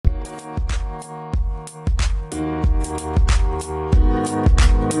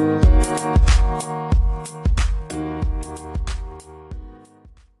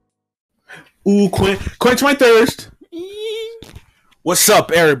Ooh, quench my thirst. What's up,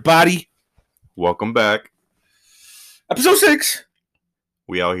 everybody? Welcome back. Episode 6.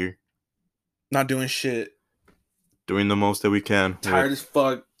 We out here Not doing shit. doing the most that we can Tired with as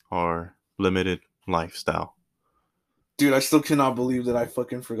fuck. our limited lifestyle. Dude, I still cannot believe that I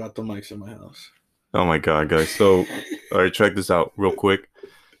fucking forgot the mics in my house. Oh my god, guys. So, all right, check this out real quick.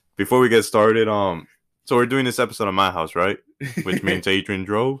 Before we get started, so we're doing this episode at my house, right? Which means Adrian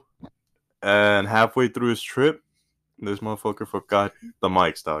drove. And halfway through his trip, this motherfucker forgot the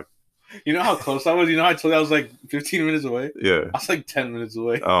mics, dog. You know how close I was? You know I told you I was like 15 minutes away? Yeah. I was like 10 minutes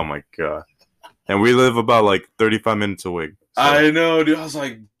away. Oh my god. And we live about like 35 minutes away. So. I know, dude. I was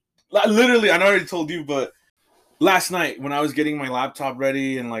like, literally, I know I already told you, but last night when I was getting my laptop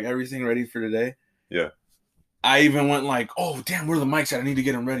ready and like everything ready for today, yeah, I even went like, oh, damn, where are the mics at? I need to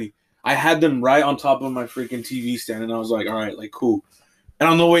get them ready. I had them right on top of my freaking TV stand, and I was like, all right, like, cool. And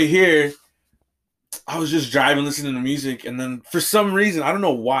on the way here, I was just driving, listening to music, and then for some reason, I don't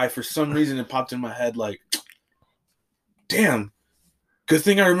know why, for some reason it popped in my head like, damn, good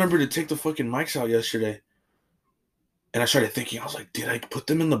thing I remembered to take the fucking mics out yesterday. And I started thinking, I was like, did I put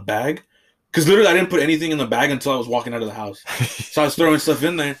them in the bag? Because literally I didn't put anything in the bag until I was walking out of the house. So I was throwing stuff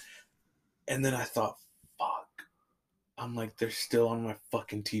in there. And then I thought, fuck. I'm like, they're still on my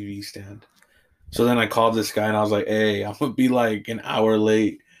fucking TV stand. So then I called this guy and I was like, hey, I'm going to be like an hour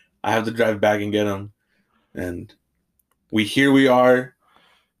late. I have to drive back and get them. And here we are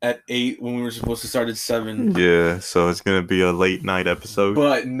at 8 when we were supposed to start at 7. Yeah, so it's going to be a late night episode.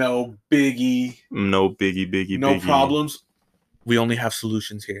 But no biggie. No biggie. No problems. We only have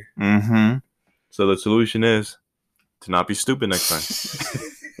solutions here. Mm-hmm. So the solution is to not be stupid next time.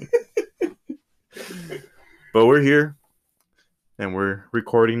 But we're here. And we're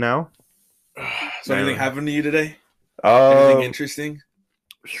recording now. So anything happened to you today? Anything interesting?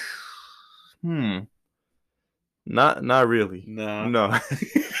 Not really. No.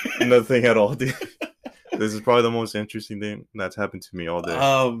 Nothing at all, dude. This is probably the most interesting thing that's happened to me all day.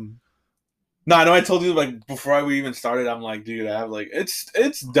 No, I know I told you like before we even started, I'm like, dude, I have like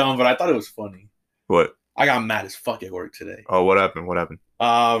it's dumb, but I thought it was funny. What? I got mad as fuck at work today. Oh, what happened?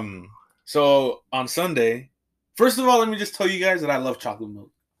 So on Sunday, first of all, let me just tell you guys that I love chocolate milk.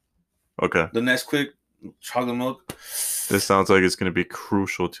 Okay. The Nesquik chocolate milk. This sounds like it's gonna be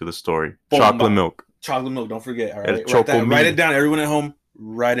crucial to the story. Bomba. Chocolate milk. Chocolate milk, don't forget. All right. Write it down. Everyone at home,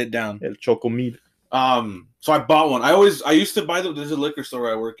 write it down. El Chocomil. So I bought one. I used to buy there's a liquor store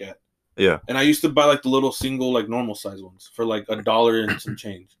where I work at. Yeah. And I used to buy like the little single, like normal size ones for like $1 and some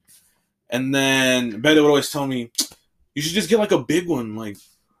change. And then Betty would always tell me, you should just get like a big one. Like,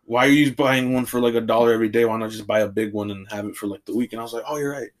 why are you buying one for like $1 every day? Why not just buy a big one and have it for like the week? And I was like, oh,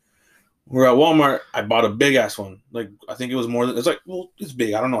 you're right. We're at Walmart. I bought a big ass one. Like, I think it was more than, it's like, well, it's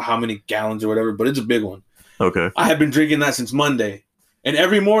big. I don't know how many gallons or whatever, but it's a big one. Okay. I had been drinking that since Monday. And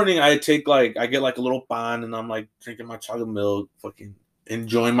every morning I get like a little pan and I'm like drinking my chocolate milk, fucking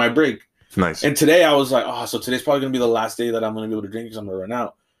enjoying my break. Nice. And today I was like, oh, so today's probably going to be the last day that I'm going to be able to drink because I'm going to run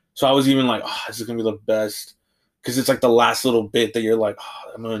out. So I was even like, oh, this is going to be the best. Because it's like the last little bit that you're like,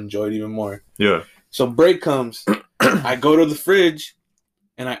 oh, I'm going to enjoy it even more. Yeah. So break comes. I go to the fridge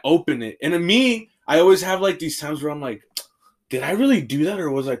and I open it. And to me, I always have like these times where I'm like, did I really do that or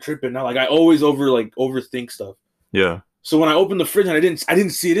was I tripping now? Like I always overthink stuff. Yeah. So when I opened the fridge and I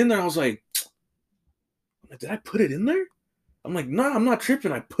didn't see it in there, I was like, did I put it in there? I'm like, nah, I'm not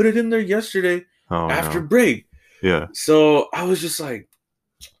tripping. I put it in there yesterday after break. Yeah. So I was just like,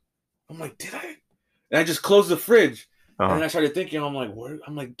 I'm like, did I? And I just closed the fridge. And then I started thinking, I'm like, where?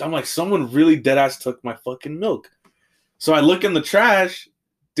 I'm like, someone really dead ass took my fucking milk. So I look in the trash,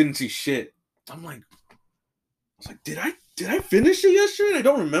 didn't see shit. I was like, did I finish it yesterday? I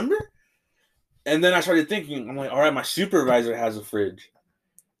don't remember. And then I started thinking, I'm like, all right, my supervisor has a fridge.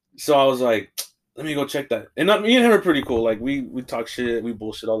 So I was like, let me go check that. And me and him are pretty cool. Like, we talk shit. We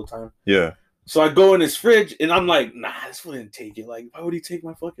bullshit all the time. Yeah. So I go in his fridge, and I'm like, nah, this fool didn't take it. Like, why would he take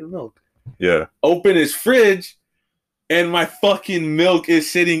my fucking milk? Yeah. Open his fridge, and my fucking milk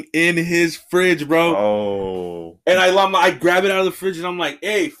is sitting in his fridge, bro. Oh. And I grab it out of the fridge, and I'm like,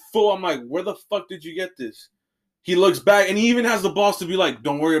 hey, fool. I'm like, where the fuck did you get this? He looks back, and he even has the balls to be like,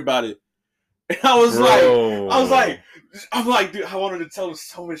 don't worry about it. And I was like, dude, I wanted to tell him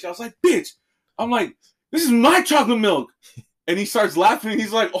so much. I was like, bitch. I'm like, this is my chocolate milk. And he starts laughing.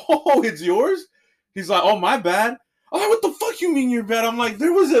 He's like, oh, it's yours? He's like, oh, my bad. I'm like, what the fuck you mean you're bad? I'm like,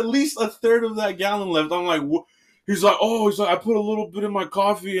 there was at least a third of that gallon left. I'm like, what? He's like, I put a little bit in my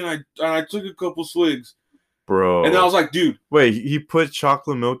coffee and I took a couple swigs. Bro. And then I was like, dude. Wait, he put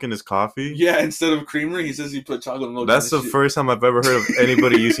chocolate milk in his coffee? Yeah, instead of creamer, he says he put chocolate milk. That's the first time I've ever heard of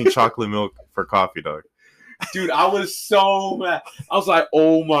anybody using chocolate milk for coffee, dog. Dude, I was so mad. I was like,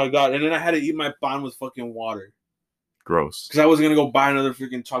 oh my god. And then I had to eat my pan with fucking water. Gross. Because I was going to go buy another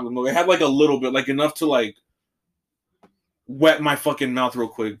freaking chocolate milk. It had like a little bit, like enough to like wet my fucking mouth real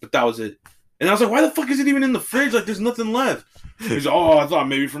quick. But that was it. And I was like, why the fuck is it even in the fridge? Like, there's nothing left. He's like, oh, I thought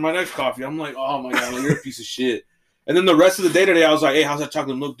maybe for my next coffee. I'm like, oh my god, you're a piece of shit. And then the rest of the day today, I was like, hey, how's that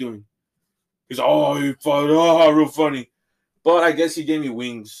chocolate milk doing? He's like, oh, you real funny. But I guess he gave me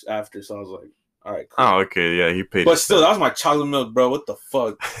wings after, so I was like, all right, cool. Oh, okay, yeah, he paid. But still, that was my chocolate milk, bro. What the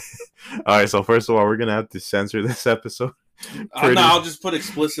fuck? All right, so first of all, we're going to have to censor this episode. No, I'll just put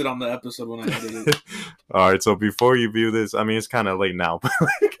explicit on the episode when I edit it. All right, so before you view this, I mean, it's kind of late now, but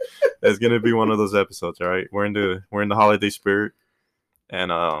like, it's gonna be one of those episodes. All right, we're in the holiday spirit,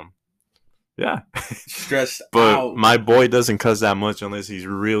 and yeah, stressed but out. My boy doesn't cuss that much unless he's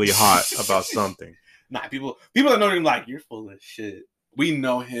really hot about something. Nah, people that know him like, you're full of shit. We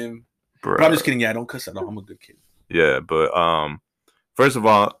know him, but I'm just kidding. Yeah, I don't cuss at all. I'm a good kid. Yeah, but first of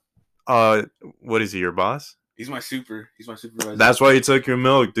all, what is he? Your boss? He's my supervisor. That's why he took your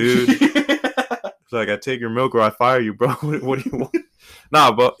milk, dude. It's like, I take your milk or I fire you, bro. What do you want?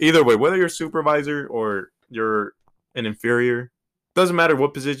 Nah, but either way, whether you're a supervisor or you're an inferior, doesn't matter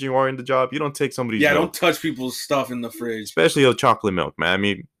what position you are in the job. You don't take somebody's milk. Don't touch people's stuff in the fridge. Especially a chocolate milk, man. I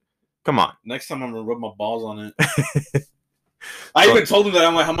mean, come on. Next time I'm going to rub my balls on it. I even told him that.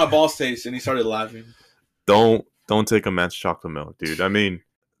 I'm like, how my balls taste? And he started laughing. Don't take a man's chocolate milk, dude. I mean,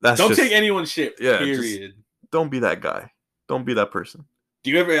 don't take anyone's shit, period. Don't be that guy. Don't be that person.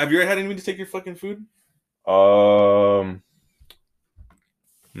 Have you ever had anyone to take your fucking food? No.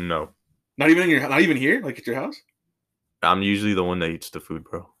 Not even here, like at your house? I'm usually the one that eats the food,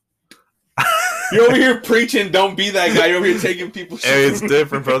 bro. You're over here preaching, don't be that guy. You're over here taking people's shit. Hey, it's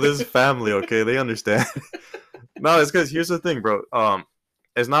different, bro. This is family, okay? They understand. No, it's because here's the thing, bro.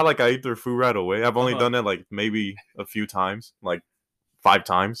 It's not like I eat their food right away. I've only done it like maybe a few times, like 5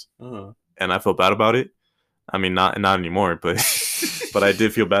 times, and I feel bad about it. I mean, not anymore, but but I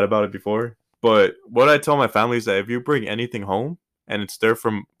did feel bad about it before. But what I tell my family is that if you bring anything home and it's there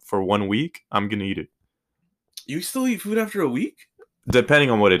for 1 week, I'm gonna eat it. You still eat food after a week? Depending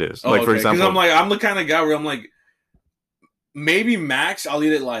on what it is. Like, for example, I'm the kind of guy where I'm like, maybe max I'll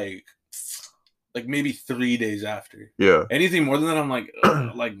eat it like maybe 3 days after. Yeah. Anything more than that, I'm like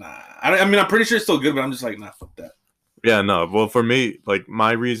nah. I mean, I'm pretty sure it's still good, but I'm just like, nah, fuck that. Yeah, no. Well, for me, like,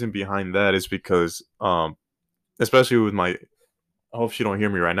 my reason behind that is because, especially with I hope she don't hear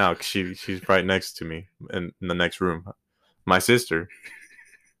me right now because she's right next to me in the next room. My sister,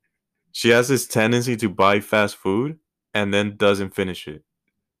 she has this tendency to buy fast food and then doesn't finish it,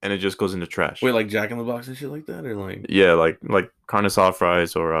 and it just goes in the trash. Wait, like Jack in the Box and shit like that, or like? Yeah, like carne asada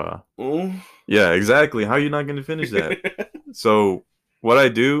fries or Yeah, exactly. How are you not gonna finish that? So what I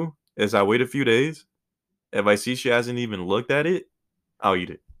do is I wait a few days. If I see she hasn't even looked at it, I'll eat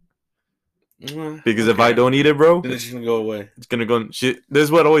it. Because if I don't eat it, bro, then it's just gonna go away. It's gonna go. This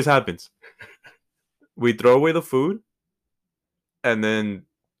is what always happens. We throw away the food, and then,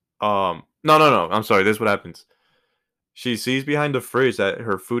 no. I'm sorry. This is what happens. She sees behind the fridge that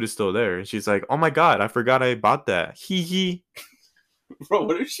her food is still there, and she's like, "Oh my god, I forgot I bought that." Hee. Bro,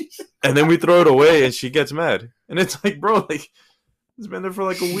 what is she? And then we throw it away, and she gets mad, and it's like, bro, like, it's been there for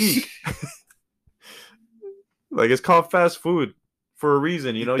like a week. Like, it's called fast food for a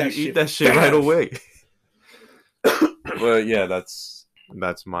reason, you know. You eat that shit right away. Well, yeah, that's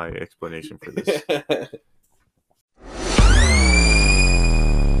my explanation for this.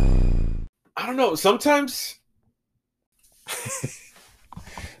 I don't know. Sometimes.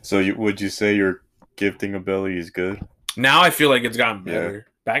 So, would you say your gifting ability is good? Now I feel like it's gotten better. Yeah.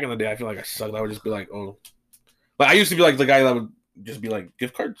 Back in the day, I feel like I sucked. I would just be like, oh, like I used to be like the guy that would just be like,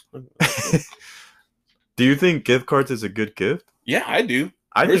 gift cards. Do you think gift cards is a good gift? Yeah, I do.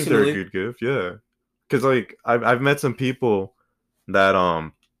 I think they're a good gift. Yeah, because like I've met some people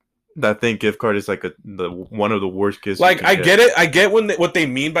that think gift card is like one of the worst gifts. Like, I get it. I get what they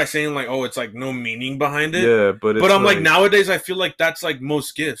mean by saying like, oh, it's like no meaning behind it. Yeah, but I'm like nowadays I feel like that's like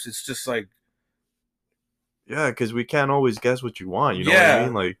most gifts. It's just like, yeah, because we can't always guess what you want. You know what I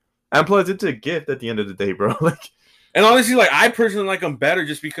mean? Like, and plus it's a gift at the end of the day, bro. Like. And honestly, like, I personally like them better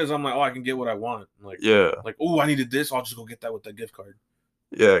just because I'm like, oh, I can get what I want. Like, yeah. Like, oh, I needed this. I'll just go get that with that gift card.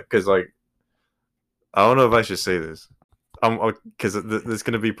 Yeah, because, like, I don't know if I should say this. Because this is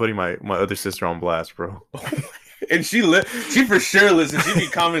going to be putting my other sister on blast, bro. And she for sure listens. She be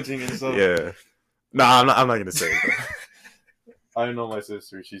commenting and stuff. Yeah. Nah, I'm not going to say it, bro. I know my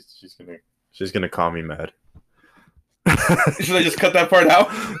sister. She's gonna call me mad. Should I just cut that part out?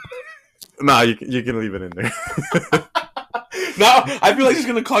 Nah, you can leave it in there. No, I feel like she's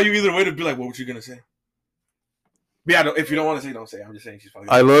gonna call you either way to be like, what were you gonna say? But yeah, if you don't want to say, don't say. I'm just saying she's probably.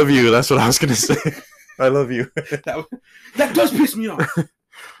 I love you. That's what I was gonna say. I love you. that does piss me off.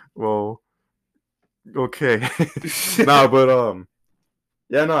 Well, okay. Nah, but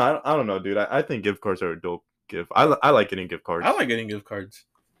yeah, no, I don't know, dude. I think gift cards are a dope gift. I like getting gift cards. I like getting gift cards.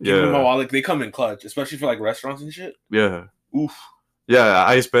 Yeah. Giving them my wallet, they come in clutch, especially for like restaurants and shit. Yeah. Oof. Yeah,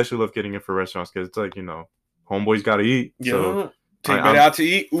 I especially love getting it for restaurants because it's like, homeboys gotta eat. Yeah. So take it out to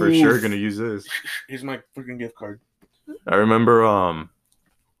eat. For sure gonna use this. Here's my freaking gift card. I remember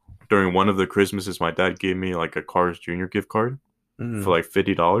during one of the Christmases, my dad gave me like a Carl's Jr. gift card for like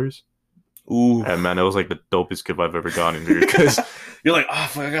 $50. Ooh. And man, it was like the dopest gift I've ever gotten, dude. Because you're like, oh,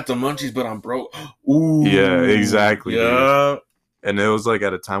 fuck, I got the munchies, but I'm broke. Ooh. Yeah, exactly. Yeah. Dude. And it was like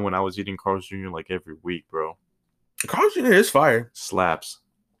at a time when I was eating Carl's Jr. like every week, bro. Carl's Jr. is fire. Slaps.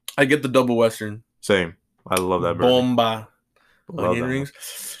 I get the double Western. Same. I love that burger. Bomba. Onion rings.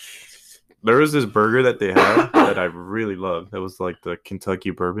 There was this burger that they had that I really loved. It was like the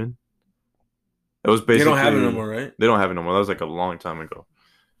Kentucky bourbon. It was basically. They don't have it no more, right? They don't have it no more. That was like a long time ago.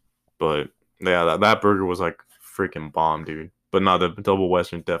 But yeah, that burger was like freaking bomb, dude. But no, the double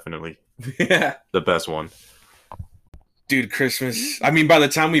Western definitely. Yeah. The best one. Dude, Christmas. I mean, by the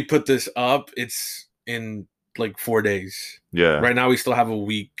time we put this up, it's in like 4 days. Yeah. Right now we still have a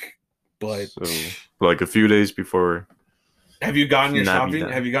week, but so, like a few days before. Have you gotten your shopping?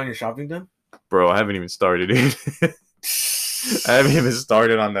 Have you gotten your shopping done? Bro, I haven't even started it. I haven't even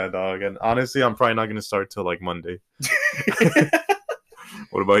started on that, dog. And honestly, I'm probably not gonna start till like Monday.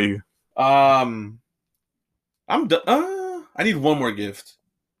 What about you? I'm done. I need one more gift.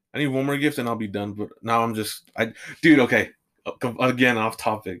 And I'll be done. But now dude. Okay, again, off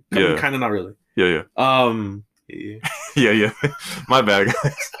topic. Yeah. Kind of, not really. Yeah. Yeah. Yeah. My bad,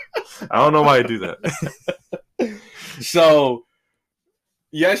 guys. I don't know why I do that. So,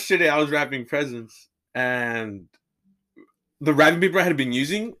 yesterday I was wrapping presents, and the wrapping paper I had been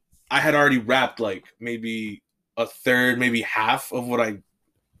using, I had already wrapped like maybe a third, maybe half of what I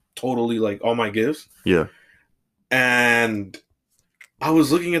totally like all my gifts. Yeah. And I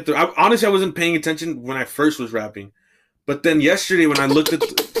was looking at honestly, I wasn't paying attention when I first was wrapping. But then yesterday when I looked at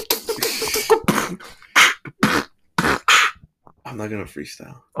I'm not going to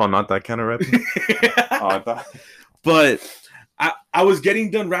freestyle. Oh, not that kind of wrapping? But I was getting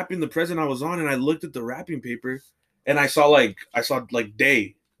done wrapping the present I was on, and I looked at the wrapping paper, and I saw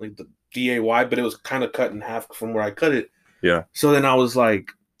day, like the DAY, but it was kind of cut in half from where I cut it. Yeah. So then I was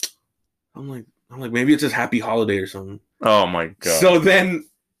like, I'm like, maybe it says Happy Holiday or something. Oh my god. So then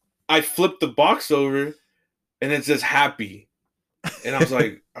I flipped the box over, and it says Happy, and I was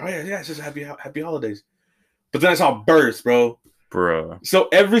like, oh yeah, it says Happy Holidays. But then I saw birth, bro. So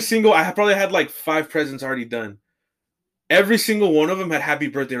I probably had like 5 presents already done. Every single one of them had Happy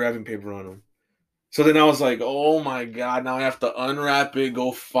Birthday wrapping paper on them. So then I was like, oh my god, now I have to unwrap it,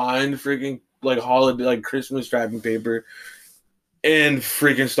 go find freaking like holiday, like Christmas wrapping paper, and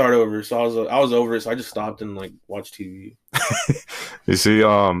freaking start over. So I was over it, so I just stopped and like watched TV. You see,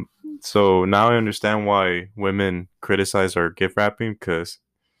 so now I understand why women criticize our gift wrapping, because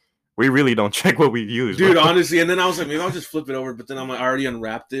we really don't check what we use. Dude, honestly, and then I was like, maybe I'll just flip it over, but then I'm like, I already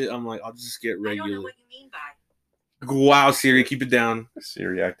unwrapped it. I'm like, I'll just get regular. I don't know what you mean by. Wow, Siri, keep it down.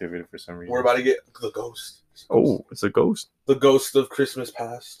 Siri activated for some reason. We're about to get the ghost. Oh, it's a ghost? The ghost of Christmas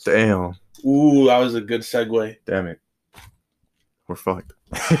past. Damn. Ooh, that was a good segue. Damn it. We're fucked.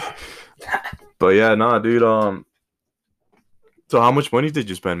 But yeah, nah, dude. So how much money did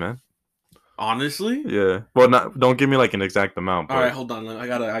you spend, man? Honestly? Yeah. Well, don't give me like an exact amount. All right, hold on. I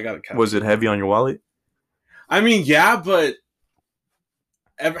gotta count. Was it heavy on your wallet? I mean, yeah, but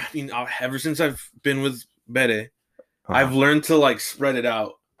ever since I've been with Bede, I've learned to like spread it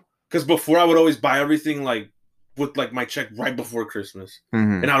out. Because before I would always buy everything like with like my check right before Christmas,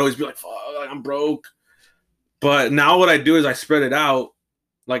 and I'd always be like, "Fuck, I'm broke." But now what I do is I spread it out,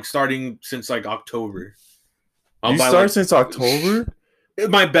 like starting since like October. You start since October?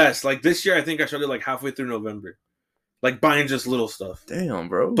 My best. Like this year, I think I started like halfway through November, like buying just little stuff. Damn,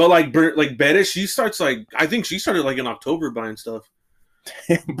 bro. But like Bede, she starts like I think she started like in October buying stuff.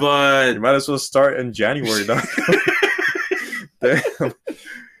 Damn, but you might as well start in January, though. Damn.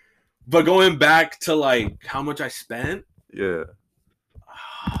 But going back to like how much I spent, yeah.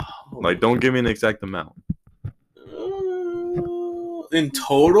 Like, don't give me an exact amount. In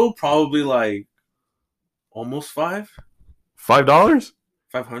total, probably like almost $5. $5?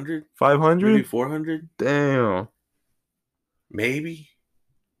 500. 500? Maybe 400. Damn. Maybe.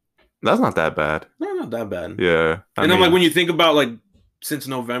 That's not that bad. No, not that bad. Yeah. And I'm like, when you think about like since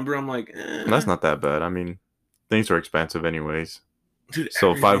November, I'm like, that's not that bad. I mean, things are expensive anyways. Dude,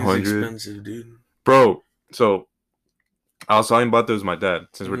 So everything is 500, expensive, dude. bro. So I was talking about this with my dad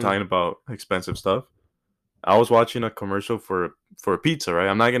since we're Mhm. talking about expensive stuff. I was watching a commercial for a pizza, right?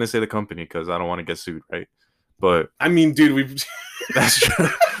 I'm not gonna say the company because I don't want to get sued, right? But I mean, dude, we. that's true.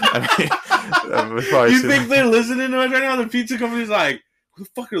 I mean, probably you think they're listening to us right now? The pizza company's like, who the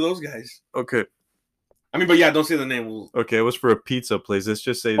fuck are those guys? okay? I mean, but yeah, don't say the name. We'll... Okay, it was for a pizza place. Let's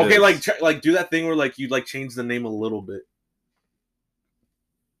just say okay, this. like do that thing where like you like change the name a little bit.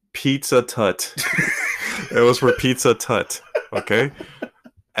 Pizza Tut. It was for Pizza Tut. Okay,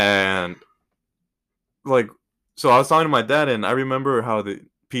 and like, so I was talking to my dad, and I remember how the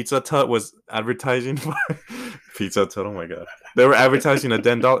Pizza Tut was advertising for Pizza Tut. Oh my god, they were advertising a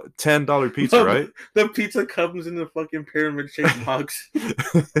 $10 pizza, right? The pizza comes in the fucking pyramid shaped box.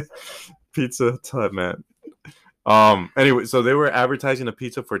 Pizza Tut, man. Anyway, so they were advertising a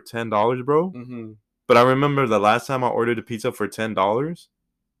pizza for $10, bro. Mm-hmm. But I remember the last time I ordered a pizza for $10.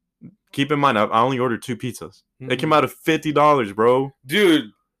 Keep in mind, I only ordered 2 pizzas. Mm-hmm. It came out of $50, bro.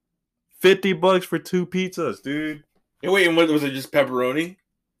 Dude, $50 for 2 pizzas, dude. Wait, and what was it? Just pepperoni?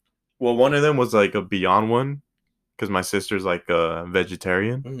 Well, one of them was like a Beyond one, because my sister's like a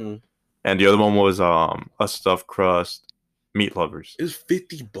vegetarian, Mm-hmm. and the other one was a stuffed crust meat lovers. It was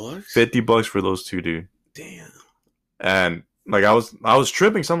 $50. $50 for those 2, dude. Damn. And like I was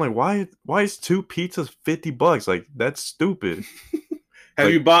tripping. So I'm like, why is 2 pizzas $50? Like that's stupid. Have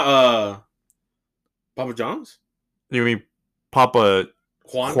like, you bought Papa John's? You mean Papa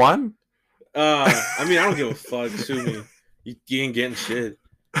Juan? I mean, I don't give a fuck. Sue me. You ain't getting shit.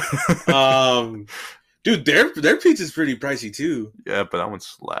 Dude, their pizza's pretty pricey too. Yeah, but that one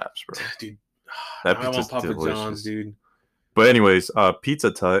slaps, bro. Dude, that I want Papa delicious. John's, dude. But anyways,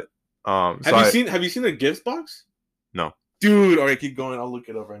 Pizza Tut. Have you seen the gift box? No. Dude, all right, keep going. I'll look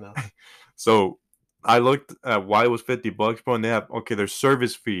it up right now. So I looked at why it was $50, bro, and they have there's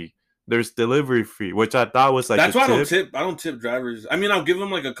service fee, there's delivery fee, which I thought was like that's why I don't tip drivers. I mean, I'll give them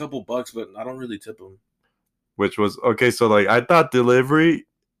like a couple bucks, but I don't really tip them. Which was okay. So like I thought delivery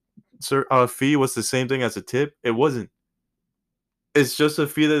fee was the same thing as a tip. It wasn't. It's just a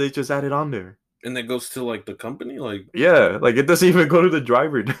fee that they just added on there. And that goes to like the company, like yeah, like it doesn't even go to the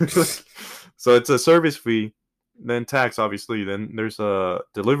driver. So it's a service fee, then tax, obviously. Then there's a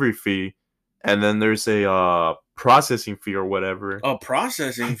delivery fee, and then there's a processing fee or whatever. A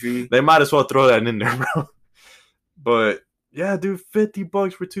processing fee. They might as well throw that in there, bro. But yeah, dude,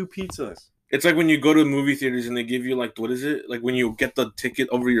 $50 for 2 pizzas. It's like when you go to movie theaters and they give you like, what is it? Like when you get the ticket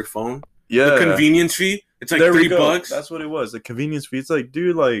over your phone. Yeah, the convenience fee. It's like $3. That's what it was. The convenience fee. It's like,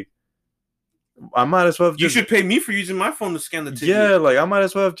 dude, like I might as well have you should pay me for using my phone to scan the ticket. Yeah, like I might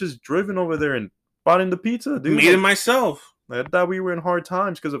as well have just driven over there and bought in the pizza, dude. Made it myself. I thought we were in hard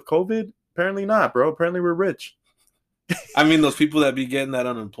times because of COVID. Apparently not, bro. Apparently we're rich. I mean, those people that be getting that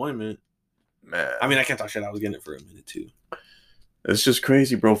unemployment. Man. I mean, I can't talk shit. I was getting it for a minute too. It's just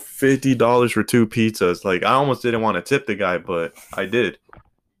crazy, bro. $50 for 2 pizzas. Like I almost didn't want to tip the guy, but I did.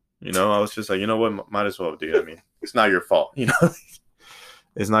 You know, I was just like, you know what? Might as well, dude. I mean, it's not your fault. You know,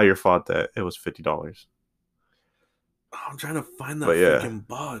 it's not your fault that it was $50. I'm trying to find that fucking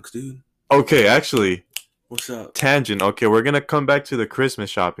box, dude. Okay, actually. What's up? Tangent. Okay, we're going to come back to the Christmas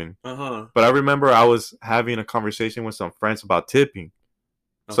shopping. Uh-huh. But I remember I was having a conversation with some friends about tipping.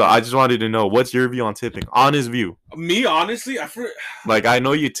 Okay. So I just wanted to know, what's your view on tipping? Honest view. Me, honestly, like, I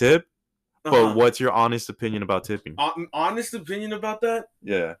know you tip, but what's your honest opinion about tipping? Honest opinion about that?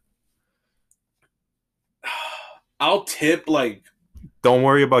 Yeah. I'll tip, like... Don't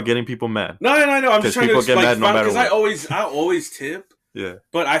worry about getting people mad. No. I'm just trying to get mad no matter what. Because I always tip. Yeah.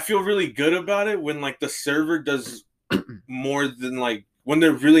 But I feel really good about it when like the server does more than like when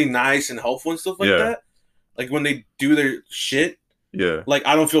they're really nice and helpful and stuff like that. Like when they do their shit. Yeah. Like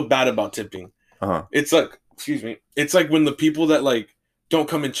I don't feel bad about tipping. Uh-huh. It's like, excuse me. It's like when the people that like don't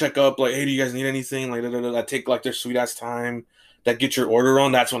come and check up, like, hey, do you guys need anything? Like that take like their sweet ass time, that get your order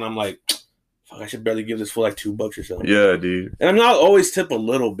on. That's when I'm like, fuck, I should barely give this for like $2 or something. Yeah, dude. And I'm not always tip a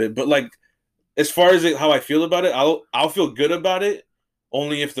little bit, but like as far as how I feel about it, I'll feel good about it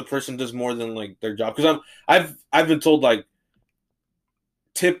only if the person does more than like their job. Because I've been told like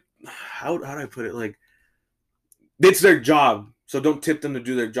tip. How do I put it? Like it's their job, so don't tip them to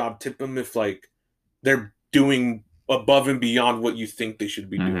do their job. Tip them if like they're doing above and beyond what you think they should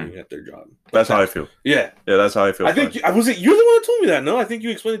be doing at their job. That's how I feel. Yeah, that's how I feel. I think was it you're the one that told me that? No, I think you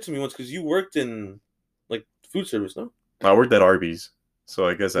explained it to me once because you worked in like food service. No, I worked at Arby's, so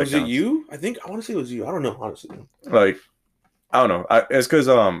I guess that was counts. it you? I want to say it was you. I don't know honestly. Like I don't know. It's because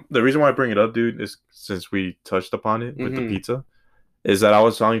the reason why I bring it up, dude, is since we touched upon it with the pizza, is that I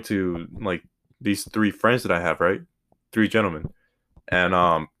was talking to like these three friends that I have, right? Three gentlemen, and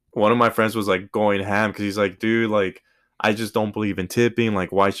one of my friends was like going ham because he's like, dude, like I just don't believe in tipping.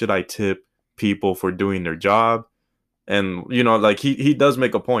 Like, why should I tip people for doing their job? And you know, like he does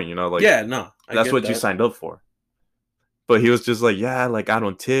make a point. You know, like Yeah, no, that's what you signed up for. But he was just like, yeah, like I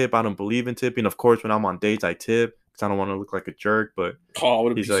don't tip. I don't believe in tipping. Of course, when I'm on dates, I tip because I don't want to look like a jerk. But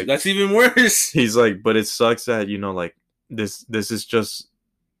he's like, that's even worse. He's like, but it sucks that you know, like this is just.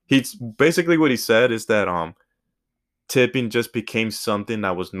 He's basically what he said is that tipping just became something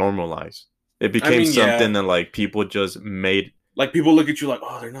that was normalized. It became something that like people just made. Like people look at you like,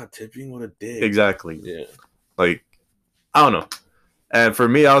 oh, they're not tipping. What a dick. Exactly. Yeah. Like, I don't know. And for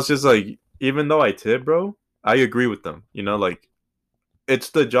me, I was just like, even though I tip, bro, I agree with them. You know, like, it's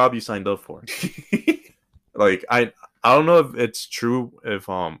the job you signed up for. Like, I don't know if it's true if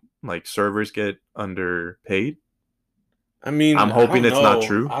like servers get underpaid. I mean, I'm hoping it's not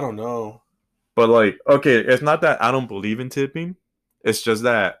true. I don't know. But like, okay, it's not that I don't believe in tipping. It's just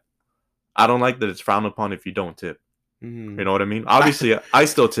that I don't like that it's frowned upon if you don't tip. Mm-hmm. You know what I mean? Obviously, I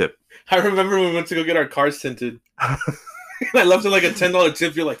still tip. I remember when we went to go get our cars tinted. I left it like a $10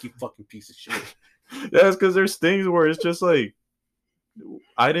 tip. You're like, you fucking piece of shit. Yeah, it's because there's things where it's just like,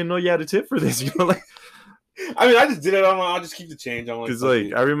 I didn't know you had a tip for this. You know, like, I mean, I just did it. I'll just keep the change. Because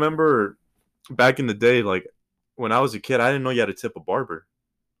like, I remember back in the day, like when I was a kid, I didn't know you had to tip a barber.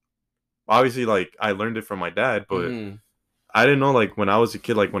 Obviously, like I learned it from my dad, but I didn't know like when I was a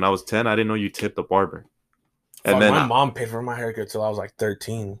kid, like when I was 10, I didn't know you tipped a barber. And then my mom paid for my haircut till I was like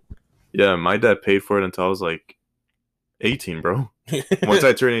 13. Yeah, my dad paid for it until I was like 18, bro. Once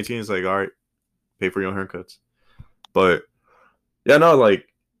I turned 18, it's like, all right, pay for your haircuts. But yeah, no, like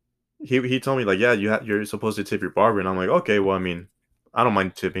he told me like, yeah, you're supposed to tip your barber, and I'm like, okay, well, I mean, I don't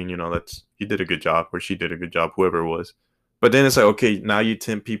mind tipping. You know, he did a good job or she did a good job, whoever it was. But then it's like, okay, now you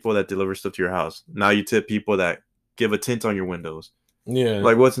tip people that deliver stuff to your house. Now you tip people that give a tint on your windows. Yeah.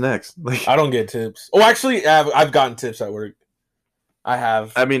 Like, what's next? Like, I don't get tips. Oh, actually, I've gotten tips at work. I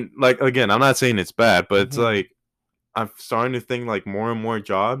have. I mean, like, again, I'm not saying it's bad, but it's like, I'm starting to think like more and more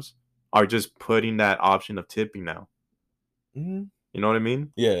jobs are just putting that option of tipping now. Mm-hmm. You know what I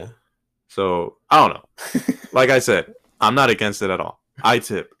mean? Yeah. So, I don't know. Like I said, I'm not against it at all. I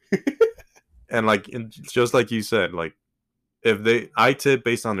tip. And like, just like you said, like, I tip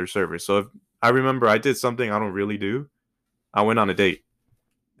based on their service. So if I remember I did something I don't really do, I went on a date.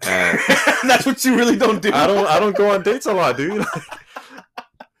 And that's what you really don't do. I don't go on dates a lot, dude.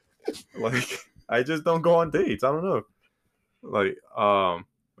 Like I just don't go on dates. I don't know. Like I'm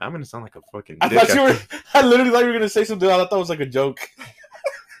gonna sound like a fucking dick. I literally thought you were gonna say something I thought was like a joke.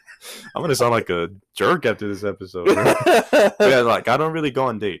 I'm gonna sound like a jerk after this episode. Yeah, like I don't really go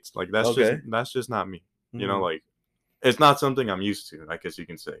on dates. Like that's just not me. You know, like it's not something I'm used to, I guess you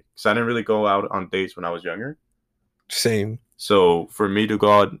can say. Because I didn't really go out on dates when I was younger. Same. So for me to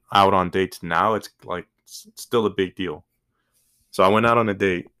go out on dates now, it's like it's still a big deal. So I went out on a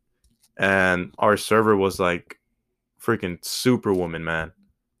date, and our server was like freaking superwoman, man.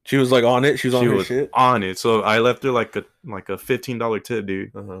 She was like on it. She was on her shit. On it. So I left her like a $15 tip,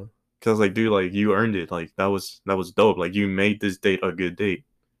 dude. Because I was like, dude, like you earned it. Like that was dope. Like you made this date a good date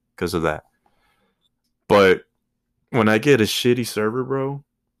because of that. But when I get a shitty server, bro,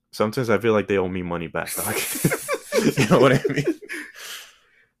 sometimes I feel like they owe me money back. You know what I mean?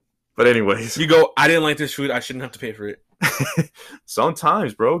 But anyways. You go, I didn't like this food. I shouldn't have to pay for it.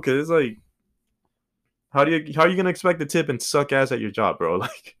 Sometimes, bro, because it's like, how are you going to expect the tip and suck ass at your job, bro?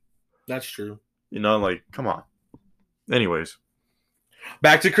 Like, that's true. You know, like, come on. Anyways.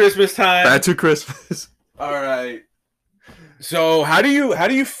 Back to Christmas time. Back to Christmas. All right. So how do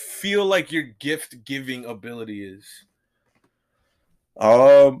you feel like your gift giving ability is?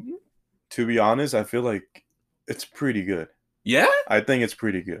 To be honest, I feel like it's pretty good. Yeah? I think it's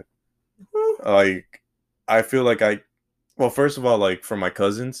pretty good. Like, I feel like well, first of all, like for my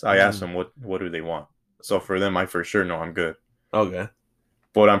cousins, I asked them what do they want. So for them, I for sure know I'm good. Okay.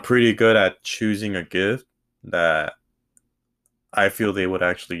 But I'm pretty good at choosing a gift that I feel they would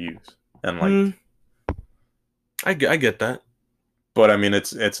actually use. And like I get that. But I mean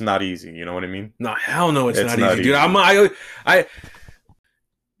it's not easy, you know what I mean? No, hell no, it's not easy, dude. I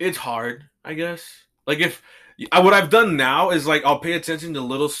it's hard, I guess. Like what I've done now is like I'll pay attention to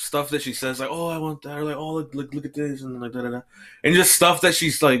little stuff that she says, like, oh, I want that, or like, oh, look at this, and like da. And just stuff that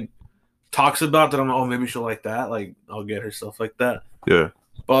she's like talks about that I'm like, oh, maybe she'll like that. Like I'll get her stuff like that. Yeah.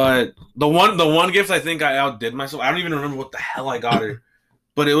 But the one gift I think I outdid myself. I don't even remember what the hell I got her.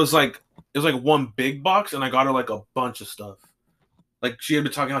 But it was like one big box and I got her like a bunch of stuff. Like she had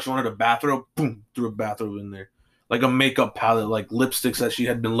been talking how she wanted a bathrobe. Boom, threw a bathrobe in there. Like a makeup palette, like lipsticks that she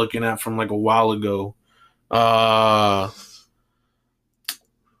had been looking at from like a while ago. Dude,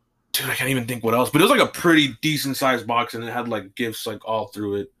 I can't even think what else. But it was like a pretty decent sized box, and it had like gifts like all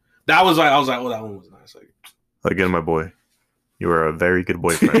through it. That was like I was like, oh, that one was nice. Like Again, my boy, you are a very good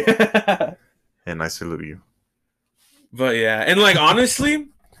boyfriend, and I salute you. But yeah, and like honestly,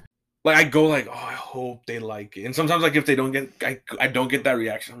 like I go like, oh, I hope they like it. And sometimes like if they don't get, I don't get that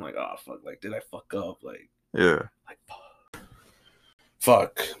reaction. I'm like, oh fuck, like did I fuck up? Like Yeah. like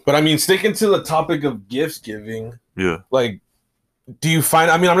fuck. But I mean, sticking to the topic of gifts giving, Yeah. like, do you find?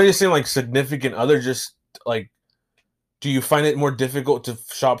 I mean, I'm not just saying like significant other, just like, do you find it more difficult to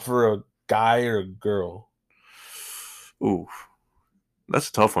shop for a guy or a girl? Ooh, that's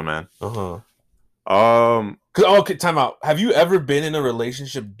a tough one, man. Okay, time out. Have you ever been in a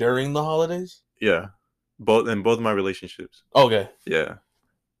relationship during the holidays? Yeah, both of my relationships. Okay. Yeah,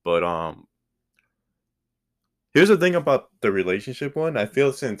 but here's the thing about the relationship one. I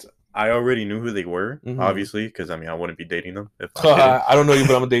feel since I already knew who they were, obviously, because I mean I wouldn't be dating them if I don't know you,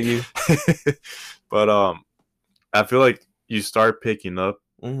 but I'm gonna date you. But I feel like you start picking up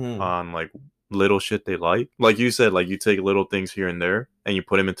on like little shit they like you said, like you take little things here and there and you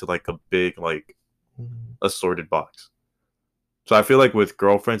put them into like a big like assorted box. So I feel like with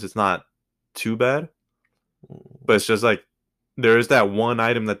girlfriends it's not too bad, but it's just like there is that one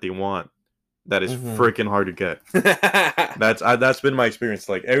item that they want that is freaking hard to get. That's been my experience.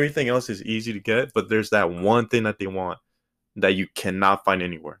 Like everything else is easy to get, but there's that one thing that they want that you cannot find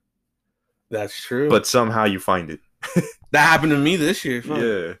anywhere. That's true. But somehow you find it. That happened to me this year.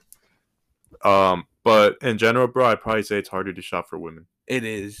 Fun. Yeah. But in general, bro, I'd probably say it's harder to shop for women. It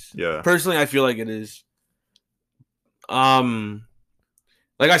is. Yeah. Personally, I feel like it is.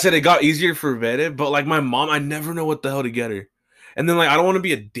 Like I said, it got easier for Vede, but like my mom, I never know what the hell to get her. And then like I don't want to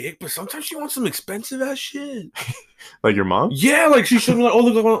be a dick, but sometimes she wants some expensive ass shit. Like your mom? Yeah, like she showed me like, oh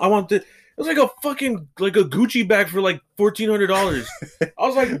look, I want this. It was like a fucking like a Gucci bag for like $1,400. I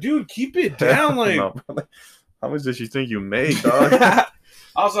was like, dude, keep it down. Like, no, how much does she think you make, dog?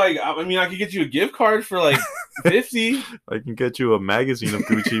 I was like, I mean, I could get you a gift card for like 50. I can get you a magazine of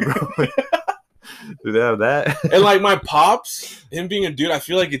Gucci, bro. Do they have that? And like my pops, him being a dude, I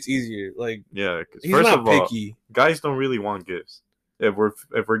feel like it's easier. Like, yeah, because he's first not of all, picky. Guys don't really want gifts. If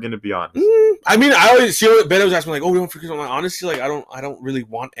we're gonna be honest, I mean, I always see what Ben was asking, like, oh, we don't forget. I'm like, honestly, like, I don't really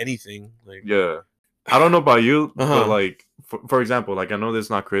want anything. Like, yeah, I don't know about you, but like, for example, like I know this is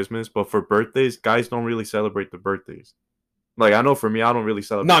not Christmas, but for birthdays, guys don't really celebrate the birthdays. Like I know for me, I don't really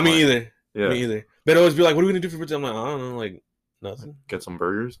celebrate. Not me either. Yeah, me either. Ben always be like, what are we gonna do for birthday? I'm like, I don't know, like nothing. Get some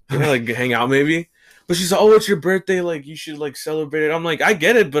burgers. Yeah, like hang out maybe. But she's like, oh, it's your birthday. Like you should like celebrate it. I'm like, I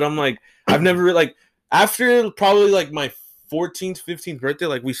get it, but I'm like, I've never really, like after probably like my 14th, 15th birthday,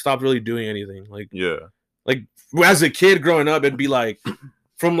 like we stopped really doing anything. Like, yeah, like as a kid growing up, it'd be like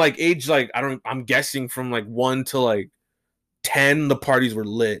from like age like I'm guessing from like 1 to like 10, the parties were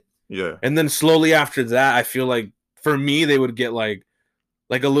lit. Yeah, and then slowly after that, I feel like for me they would get like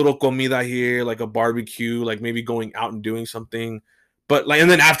a little comida here, like a barbecue, like maybe going out and doing something. But like,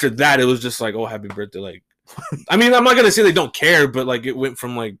 and then after that, it was just like, oh, happy birthday. Like, I mean, I'm not gonna say they don't care, but like it went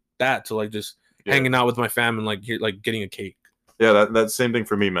from like that to like just hanging out with my fam and like getting a cake. Yeah, that's same thing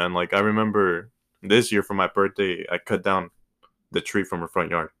for me, man. Like I remember this year for my birthday, I cut down the tree from her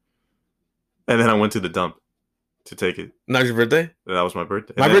front yard, and then I went to the dump to take it. Not your birthday? That was my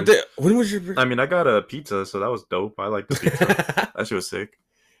birthday. My birthday. When was your birthday? I mean, I got a pizza, so that was dope. I like the pizza. That shit was sick.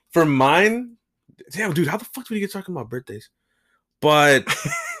 For mine, damn, dude, how the fuck did we get talking about birthdays? But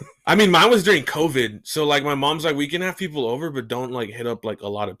I mean, mine was during COVID, so like my mom's like, we can have people over, but don't like hit up like a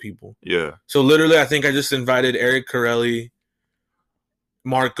lot of people. Yeah. So literally, I think I just invited Eric Corelli,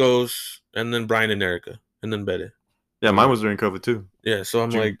 Marcos, and then Brian and Erica, and then Bede. Yeah, mine was during COVID too. Yeah, so I'm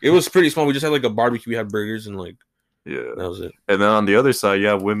like, it was pretty small. We just had like a barbecue, we had burgers, and like, yeah, that was it. And then on the other side,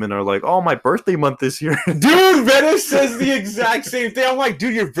 yeah, women are like, oh, my birthday month this year. Dude, Bede says the exact same thing. I'm like,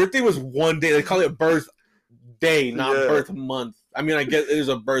 dude, your birthday was one day. They call it birth day, not birth month. I mean, I guess it is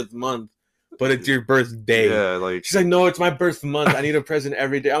a birth month, but it's your birthday. Yeah, like she's like, no, it's my birth month. I need a present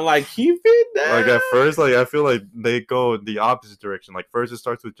every day. I'm like, keep it down. Like at first, like I feel like they go the opposite direction. Like first, it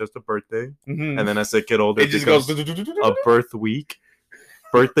starts with just a birthday, and then as they get older, it just goes a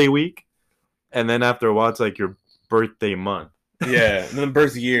birthday week, and then after a while, it's like your birthday month. Yeah, and then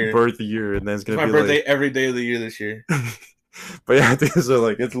birth year, and then it's gonna be my birthday like, every day of the year this year. But yeah, I think so.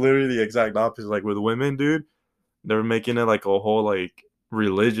 Like it's literally the exact opposite. Like with women, dude, they're making it like a whole like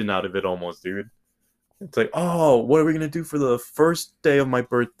religion out of it, almost, dude. It's like, oh, what are we gonna do for the first day of my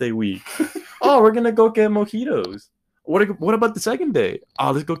birthday week? Oh, we're gonna go get mojitos. What about the second day?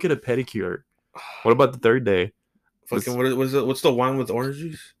 Oh, let's go get a pedicure. What about the third day? Fucking what is it? What's the wine with orange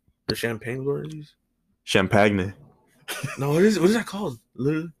juice? The champagne with orange juice? Champagne. No, what is that called?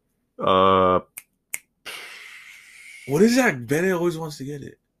 Literally. Uh, What is that? Bennett always wants to get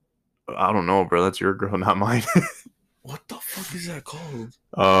it. I don't know, bro. That's your girl, not mine. What the fuck is that called?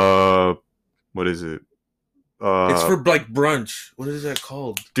 What is it? It's for like brunch. What is that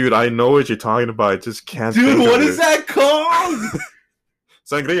called? Dude, I know what you're talking about. I just can't. Dude, think what of is it. that called?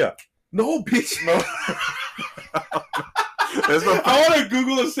 Sangria. No, bitch, no. I want to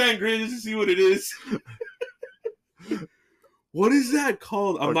Google a sangria just to see what it is. What is that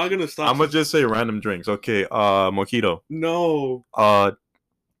called? I'm not gonna stop. I'm gonna just say random drinks. Okay, mojito. No.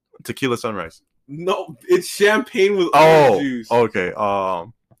 Tequila sunrise. No, it's champagne with orange juice. Okay.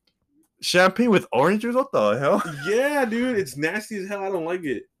 Champagne with orange juice? What the hell? Yeah, dude, it's nasty as hell. I don't like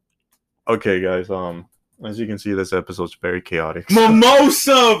it. Okay, guys. As you can see, this episode's very chaotic.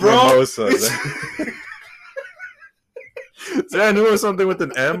 Mimosa, bro. Mimosa. See, I knew it was something with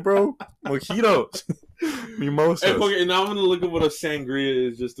an M, bro. Mojitos. Mimosas. Hey, okay, now I'm gonna look up what a sangria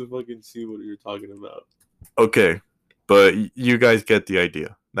is just to fucking see what you're talking about. Okay, but you guys get the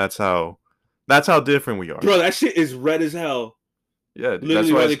idea. That's how different we are. Bro, that shit is red as hell. Yeah, Literally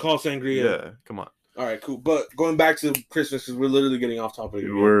that's why they call sangria. Yeah, come on. All right, cool. But going back to Christmas, because we're literally getting off topic.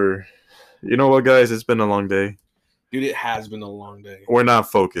 You know what, guys? It's been a long day. Dude, it has been a long day. We're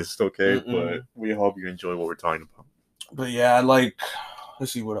not focused, okay? Mm-mm. But we hope you enjoy what we're talking about. But yeah,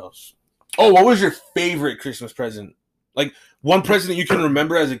 let's see what else. Oh, what was your favorite Christmas present? Like one present you can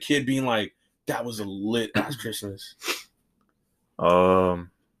remember as a kid being like, that was a lit ass Christmas.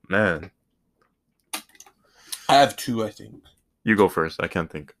 Man. I have two, I think. You go first. I can't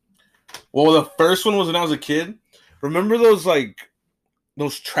think. Well, the first one was when I was a kid. Remember those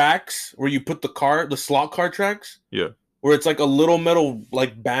tracks where you put the slot car tracks? Yeah. Where it's like a little metal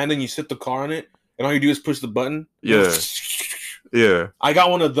band and you sit the car on it and all you do is push the button? Yeah. Yeah. I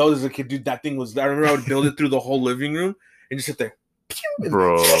got one of those as a kid, dude. That thing was. I remember I would build it through the whole living room and just sit there,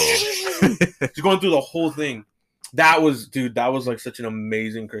 bro. Just going through the whole thing. That was like such an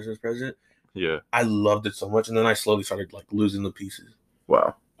amazing Christmas present. Yeah, I loved it so much, and then I slowly started losing the pieces.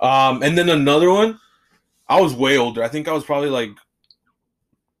 Wow. And then another one. I was way older. I think I was probably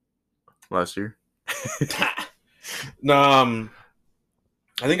last year. I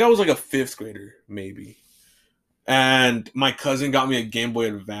think I was a fifth grader, maybe. And my cousin got me a Game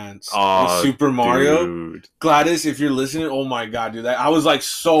Boy Advance with Super Mario. Dude. Gladys, if you're listening, oh my god, dude! I was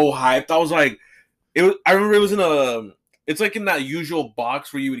so hyped. I was I remember it was it's in that usual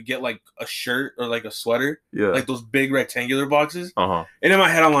box where you would get a shirt or a sweater, yeah, those big rectangular boxes. And in my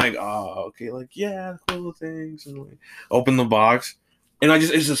head, I'm oh, okay, yeah, cool things, and open the box, and it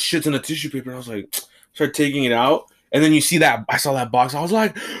just shits in a tissue paper, and I was start taking it out. And then you see that I saw that box. I was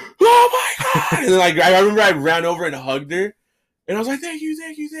like, "Oh my god!" And then I remember I ran over and hugged her, and I was like, "Thank you,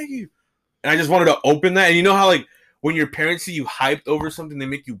 thank you, thank you." And I just wanted to open that. And you know how when your parents see you hyped over something, they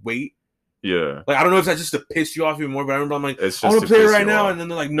make you wait. Yeah. I don't know if that's just to piss you off even more, but I remember I'm I want to play it right now, and then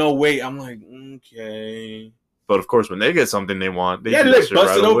they're like, "No, wait." I'm like, "Okay." But of course, when they get something they want, they bust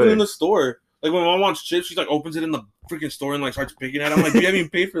it open in the store. When Mom wants chips, she opens it in the freaking store and starts picking at it. I'm like, "You haven't even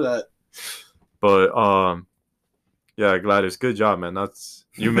paid for that." But yeah, Gladys, good job, man.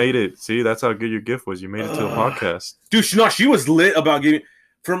 You made it. See, that's how good your gift was. You made it to the podcast, dude. She was lit about giving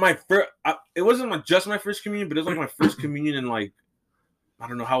for my first. It wasn't just my first communion, but it was my first communion in I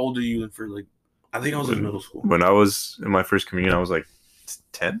don't know, how old are you? For I think I was in middle school. When I was in my first communion, I was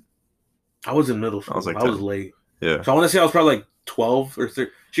 10. I was in middle school. I was late. Yeah. So I want to say I was probably 12 or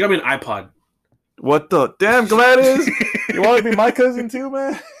 13. She got me an iPod. What the damn, Gladys? You want to be my cousin too,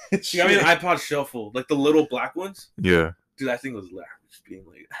 man? She got me an iPod Shuffle, the little black ones. Yeah. Dude, that thing was just being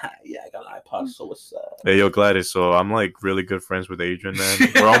yeah, I got an iPod, so what's up? Hey, yo, Gladys, so I'm really good friends with Adrian, man.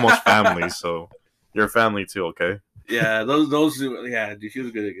 We're almost family, so you're family too, okay? Yeah, those, yeah, dude, she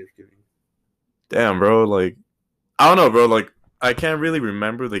was good at gift giving. Damn, bro, I don't know, bro, I can't really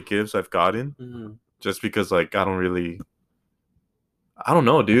remember the gifts I've gotten, just because, I don't really, I don't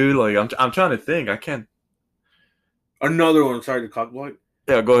know, dude, I'm trying to think, I can't. Another one, sorry to cockblock.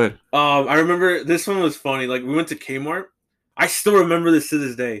 Yeah, go ahead. I remember this one was funny. We went to Kmart. I still remember this to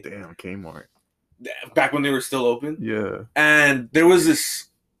this day. Damn, Kmart. Back when they were still open. Yeah. And there was this,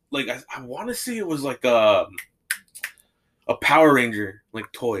 I want to say it was a Power Ranger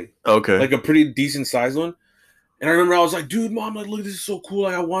toy. Okay. A pretty decent sized one. And I remember I was like, "Dude, Mom, look, this is so cool.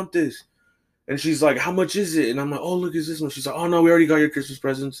 I want this." And she's like, "How much is it?" And I'm like, "Oh, look, is this one?" She's like, "Oh no, we already got your Christmas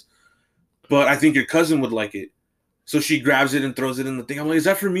presents, but I think your cousin would like it." So she grabs it and throws it in the thing. I'm like, "Is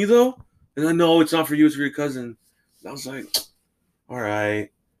that for me though?" And then, "No, it's not for you. It's for your cousin." And I was like, all right.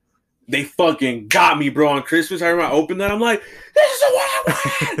 They fucking got me, bro, on Christmas. I remember I opened that. I'm like, this is the one I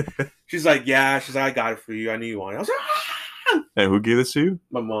wanted. She's like, yeah. She's like, I got it for you. I knew you wanted it. I was like, ah. And who gave this to you?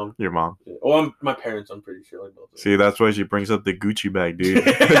 My mom. Your mom. Oh, my parents, I'm pretty sure. Like, both. See, that's why she brings up the Gucci bag, dude.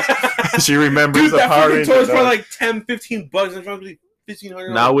 She remembers dude, the that Power fucking Ranger. toy is probably like $10-15. It's probably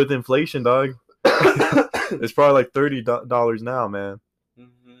 $1,500. Now with inflation, dog. It's probably like $30 now, man.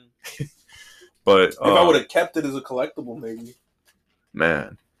 Mm-hmm. But if I would have kept it as a collectible, maybe.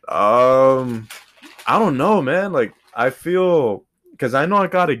 Man, I don't know, man. Like, I feel because I know I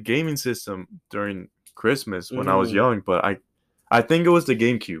got a gaming system during Christmas when I was young, but I think it was the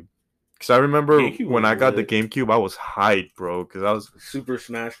GameCube. Because I remember when I got the GameCube, I was hyped, bro. Because I was Super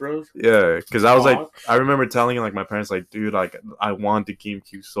Smash Bros. Yeah, because I was like, I remember telling like my parents, like, dude, like I want the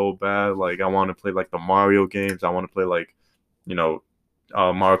GameCube so bad. Like, I want to play like the Mario games. I want to play like, you know,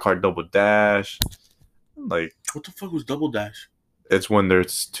 Mario Kart Double Dash. Like, what the fuck was Double Dash? It's when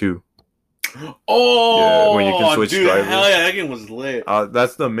there's two. Oh, yeah, when you can switch drivers. Hell yeah, that game was lit.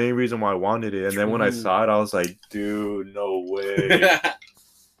 That's the main reason why I wanted it. And then when I saw it, I was like, dude, no way.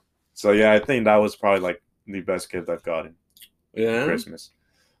 So yeah, I think that was probably like the best gift I've gotten. Yeah. For Christmas.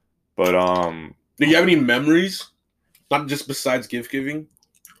 But do you have any memories? Not just besides gift giving?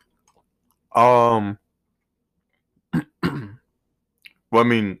 Well, I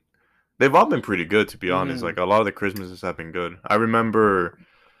mean, they've all been pretty good, to be honest. Like, a lot of the Christmases have been good. I remember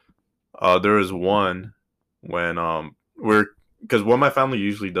there was one when because what my family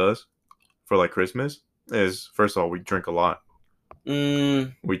usually does for like Christmas is, first of all, we drink a lot.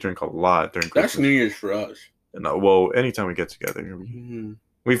 We drink a lot during Christmas. That's New Year's for us. No, well, anytime we get together,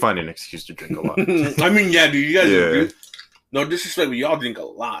 we find an excuse to drink a lot. I mean, yeah, dude, you guys do. No disrespect, but y'all drink a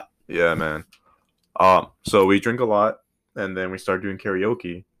lot. Yeah, man. So we drink a lot, and then we start doing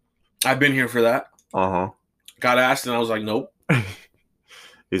karaoke. I've been here for that. Got asked, and I was like, nope.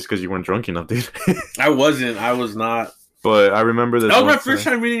 It's because you weren't drunk enough, dude. I wasn't. I was not. But I remember this. That was my first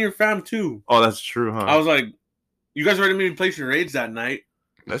time meeting your fam, too. Oh, that's true, huh? I was like, you guys already made me play charades that night.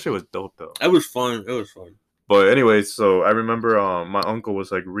 That shit was dope, though. It was fun. It was fun. But anyway, so I remember my uncle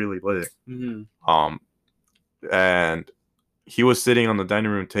was like really lit. And he was sitting on the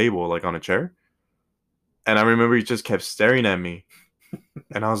dining room table, like on a chair. And I remember he just kept staring at me.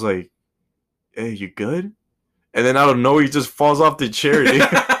 And I was like, hey, you good? And then out of nowhere, he just falls off the chair, dude.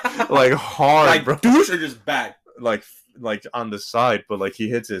 Like hard, like, bro. Douche or just back? Like on the side, but like he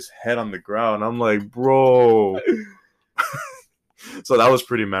hits his head on the ground. I'm like, bro. So that was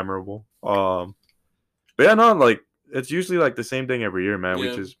pretty memorable. But yeah, no, like it's usually like the same thing every year, man.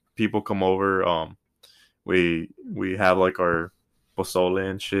 Yeah. We just people come over. We have like our pozole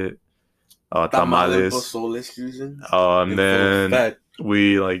and shit. Tamales. Pozole season. And then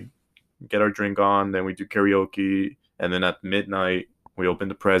we like get our drink on. Then we do karaoke, and then at midnight we open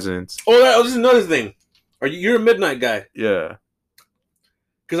the presents. Oh, this is another thing. You're a midnight guy? Yeah.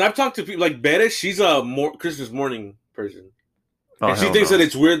 Because I've talked to people like Bere. She's a Christmas morning person. And she thinks that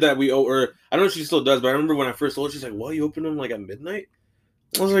it's weird that we or I don't know if she still does, but I remember when I first told her, she's like, "Well, you open them like at midnight?"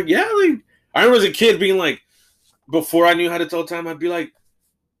 I was like, "Yeah." Like I remember as a kid being like, before I knew how to tell time, I'd be like,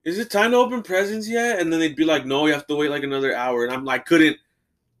 "Is it time to open presents yet?" And then they'd be like, "No, you have to wait like another hour." And I'm like,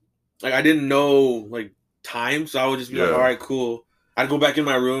 I didn't know like time, so I would just be like, "All right, cool." I'd go back in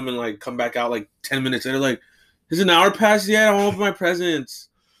my room and like come back out like 10 minutes later, like, "Is an hour passed yet? I want to open my presents."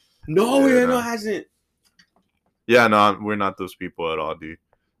 No, it hasn't. Yeah, no, we're not those people at all, dude.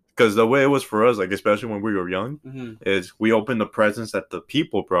 Because the way it was for us, like especially when we were young, is we opened the presents that the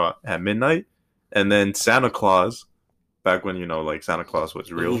people brought at midnight, and then Santa Claus, back when like Santa Claus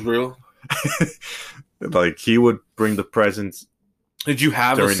was real. It was real. Like he would bring the presents. Did you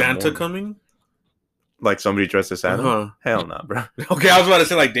have a Santa coming? Like somebody dressed as Santa? Hell no, bro. Okay, I was about to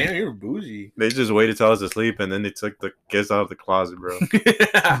say like, damn, you're bougie. They just waited till I was asleep, and then they took the gifts out of the closet, bro.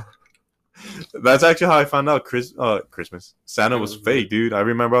 Yeah. That's actually how I found out Christmas. Santa was fake, dude. I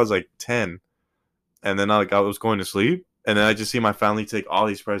remember I was like 10, and then I was going to sleep, and then I just see my family take all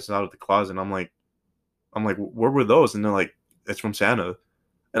these presents out of the closet, and I'm like, where were those? And they're like, it's from Santa,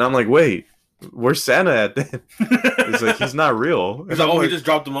 and I'm like, wait, where's Santa at then? It's like he's not real. He's like, oh, he just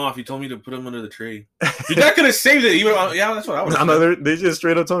dropped them off. He told me to put them under the tree. Dude, that could have saved it. Yeah, that's what I was. No, they just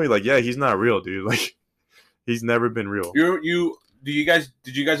straight up told me like, yeah, he's not real, dude. Like, he's never been real. Did you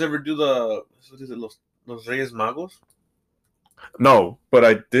guys ever do Los Reyes Magos? No, but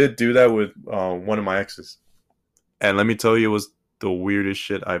I did do that with one of my exes. And let me tell you, it was the weirdest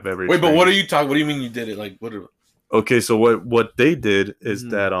shit I've ever experienced. Wait, but what are you talking? What do you mean you did it? Like, what? Okay, so what they did is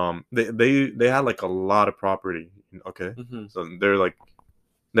that they had like a lot of property. Okay, so they're like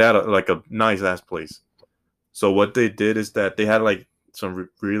they had a nice ass place, So what they did is that they had like some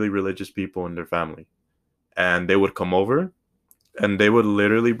really religious people in their family, and they would come over, and they would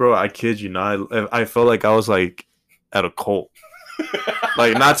literally, bro, I kid you not, I felt like I was like at a cult.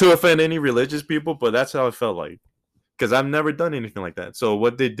 Like, not to offend any religious people, but that's how it felt like. Because I've never done anything like that. So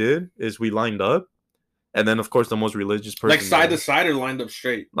what they did is we lined up, and then of course the most religious person, like side to side or lined up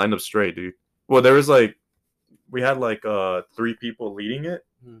straight. Lined up straight, dude. Well, there was like, we had like 3 people leading it.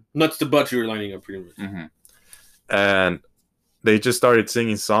 Nuts to butts, you were lining up pretty much. Mm-hmm. And they just started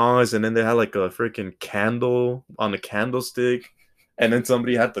singing songs, and then they had like a freaking candle on a candlestick, and then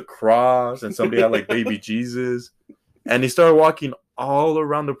somebody had the cross, and somebody had like baby Jesus, and they started walking all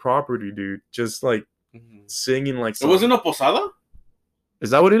around the property, dude, just like singing like songs. It wasn't a posada?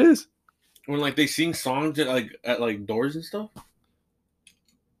 Is that what it is? When like they sing songs at like doors and stuff?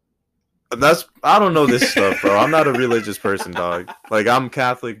 I don't know this stuff, bro. I'm not a religious person, dog. Like, I'm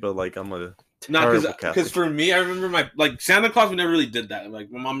Catholic, but like I'm a terrible Catholic. Because for me, I remember my Santa Claus, we never really did that. Like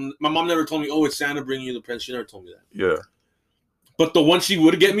my mom never told me, oh, it's Santa bringing you the present. She never told me that. Yeah. But the one she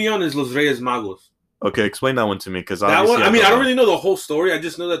would get me on is Los Reyes Magos. Okay, explain that one to me, because that one. I mean, I don't really know the whole story. I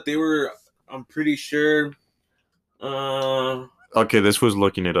just know that they were. I'm pretty sure. Okay, this was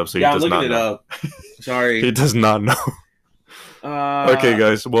looking it up, so yeah, he does not know. Up. Sorry, he does not know. Okay,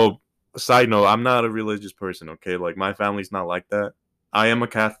 guys. Well, side note, I'm not a religious person. Okay, like my family's not like that. I am a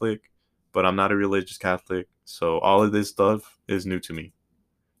Catholic, but I'm not a religious Catholic. So all of this stuff is new to me.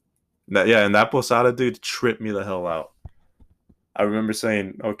 And that posada, dude, tripped me the hell out. I remember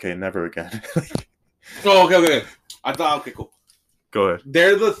saying, "Okay, never again." Oh, okay. I thought, okay, cool. Go ahead.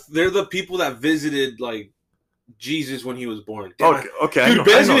 They're the people that visited like Jesus when he was born. Damn, okay. Dude,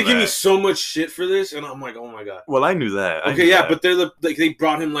 Ben's gonna give me so much shit for this, and I'm like, oh my god. Well, I knew that. But they're they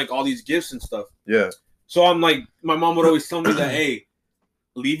brought him like all these gifts and stuff. Yeah. So I'm like, my mom would always tell me that, hey,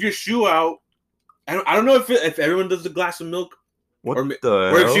 leave your shoe out. I don't know if everyone does the glass of milk, or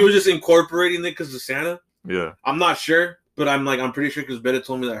if she was just incorporating it because of Santa. Yeah. I'm not sure, but I'm pretty sure because Betta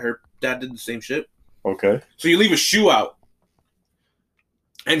told me that her dad did the same shit. Okay. So you leave a shoe out,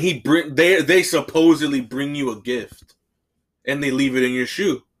 and they supposedly bring you a gift, and they leave it in your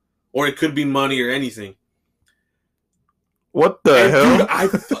shoe, or it could be money or anything. What the hell?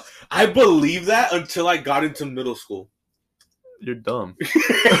 Dude, I believe that until I got into middle school. You're dumb.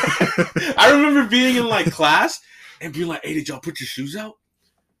 I remember being in like class and being like, "Hey, did y'all put your shoes out?"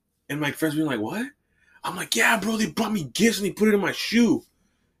 And my friends being like, "What?" I'm like, "Yeah, bro, they brought me gifts and they put it in my shoe."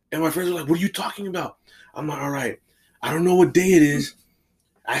 And my friends were like, "What are you talking about?" I'm like, "All right, I don't know what day it is.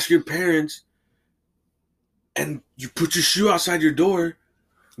 Ask your parents, and you put your shoe outside your door.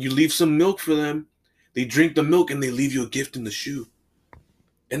 You leave some milk for them. They drink the milk, and they leave you a gift in the shoe."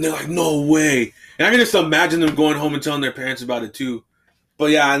 And they're like, "No way!" And I can just imagine them going home and telling their parents about it too.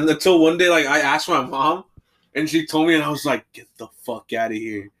 But yeah, and until one day, like I asked my mom, and she told me, and I was like, "Get the fuck out of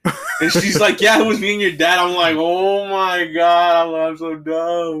here!" And she's like, "Yeah, it was me and your dad." I'm like, "Oh my god, I'm so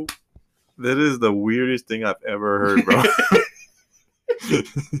dumb." That is the weirdest thing I've ever heard, bro.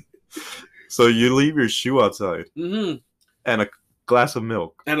 So you leave your shoe outside, and a glass of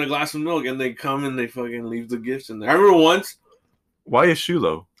milk, and they come and they fucking leave the gifts in there. I remember once. Why a shoe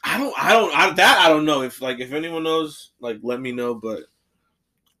though? I don't know. If anyone knows, like, let me know. But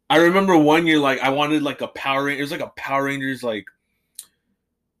I remember one year, like, I wanted like a Power Ranger. It was like a Power Rangers, like,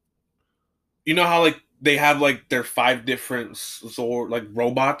 you know how like they have like their 5 different like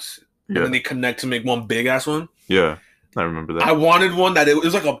robots, and then they connect to make one big ass one. Yeah, I remember that. I wanted one that it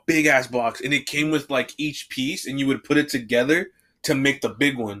was like a big ass box, and it came with like each piece, and you would put it together to make the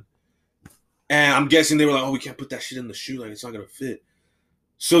big one. And I'm guessing they were like, "Oh, we can't put that shit in the shoe. Like, it's not gonna fit."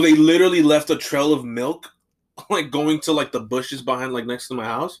 So they literally left a trail of milk, like going to like the bushes behind, like next to my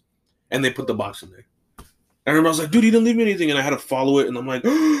house, and they put the box in there. I remember I was like, "Dude, he didn't leave me anything," and I had to follow it. And I'm like,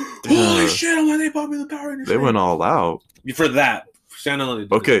 "Holy shit!" I'm like, "They bought me the Power Rangers." They went all out for that. Santa.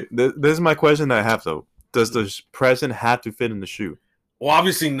 Okay, this is my question that I have though. Does the present have to fit in the shoe? Well,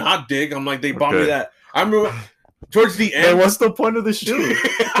 obviously not, Dick. I'm like, they bought me that. I remember towards the end. Man, what's the point of the shoe?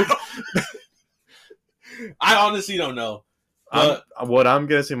 I honestly don't know. What I'm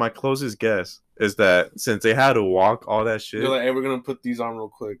guessing, my closest guess, is that since they had to walk all that shit, they're like, "Hey, we're gonna put these on real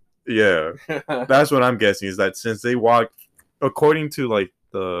quick." Yeah, that's what I'm guessing. Is that since they walked, according to like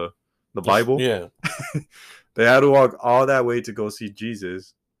the Bible, yeah, they had to walk all that way to go see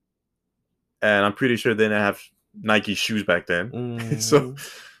Jesus, and I'm pretty sure they didn't have Nike shoes back then. So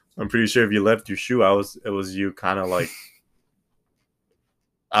I'm pretty sure if you left your shoe out, it was you kind of like,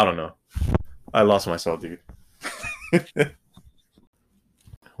 I don't know. I lost myself, dude.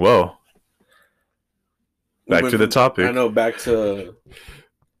 Whoa. Back to the topic. I know, back to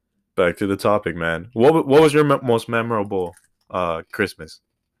Back to the topic, man. What was your most memorable Christmas?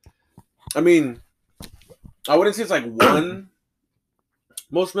 I mean, I wouldn't say it's like one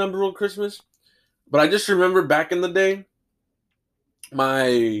most memorable Christmas, but I just remember back in the day,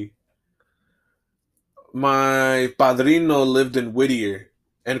 my padrino lived in Whittier,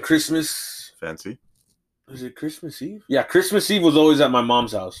 and Christmas. Fancy. Was it Christmas Eve? Yeah, Christmas Eve was always at my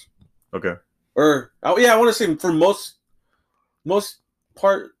mom's house. Okay. Or I want to say for most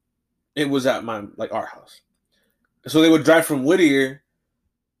part, it was at our house. So they would drive from Whittier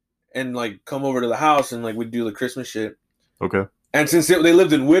and like come over to the house and like we'd do the Christmas shit. Okay. And since they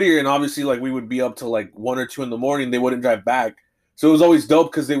lived in Whittier and obviously like we would be up till like 1 or 2 in the morning, they wouldn't drive back. So it was always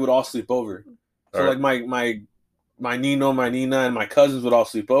dope because they would all sleep over. So like my Nino, my Nina, and my cousins would all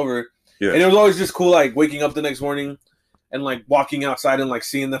sleep over. Yeah. And it was always just cool like waking up the next morning and like walking outside and like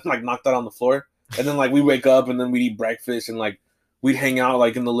seeing them like knocked out on the floor. And then like we wake up and then we'd eat breakfast and like we'd hang out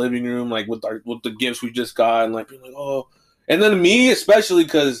like in the living room like with the gifts we just got and like being like, oh. And then me especially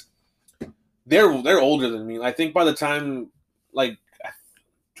because they're older than me. I think by the time like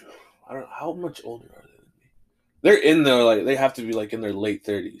I don't know how much older are they than me. They're in their like they have to be like in their late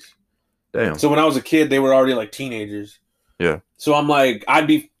 30s. Damn. So when I was a kid, they were already like teenagers. Yeah. So I'm like I'd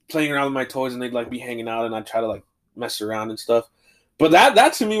be playing around with my toys and they'd like be hanging out and I'd try to like mess around and stuff. But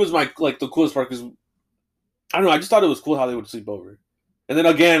that to me was my like the coolest part because I don't know, I just thought it was cool how they would sleep over. And then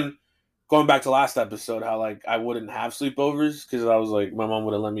again, going back to last episode, how like I wouldn't have sleepovers because I was like my mom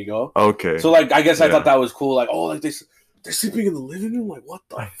wouldn't let me go. Okay. So like I guess I thought that was cool. Like like they're sleeping in the living room. Like what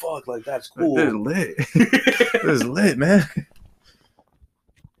the fuck? Like that's cool. They're lit. It's lit, man.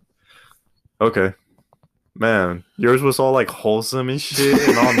 Okay. Man, yours was all like wholesome and shit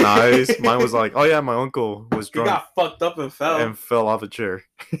and all nice. Mine was like, oh yeah, my uncle was drunk. He got fucked up and fell off a chair.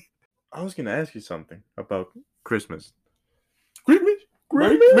 I was gonna ask you something about Christmas.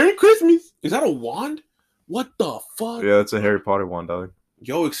 Merry Christmas. Is that a wand? What the fuck? Yeah, it's a Harry Potter wand, dog.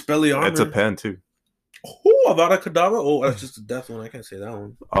 Yo, Expelliarmus. It's a pen too. Oh, Avada Kedavra. Oh, that's just a death one. I can't say that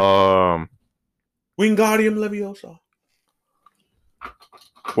one. Wingardium Leviosa.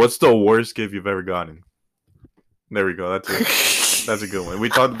 What's the worst gift you've ever gotten? There we go. That's a good one. We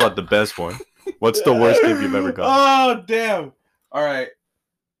talked about the best one. What's the worst gift you've ever gotten? Oh, damn. All right.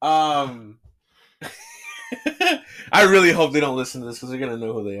 I really hope they don't listen to this because they're gonna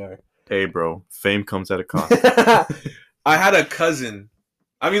know who they are. Hey, bro. Fame comes at a cost. I had a cousin.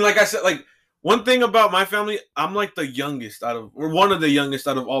 I mean, like I said, like one thing about my family, I'm like the youngest we're one of the youngest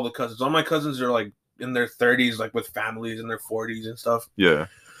out of all the cousins. All my cousins are like in their 30s, like with families in their 40s and stuff. Yeah.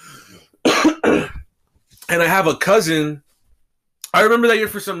 And I have a cousin. I remember that year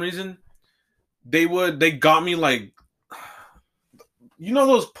for some reason, they got me like, you know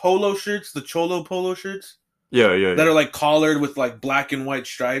those polo shirts, the Cholo polo shirts? Yeah. That are like collared with like black and white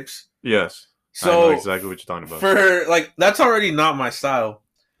stripes. Yes. So I know exactly what you're talking about. For like, that's already not my style.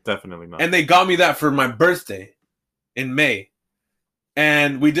 Definitely not. And they got me that for my birthday in May.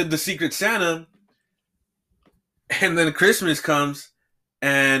 And we did the Secret Santa. And then Christmas comes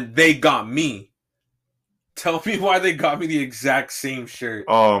and they got me. Tell me why they got me the exact same shirt.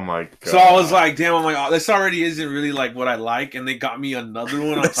 Oh my god. So I was like, damn, I'm like, oh, this already isn't really like what I like. And they got me another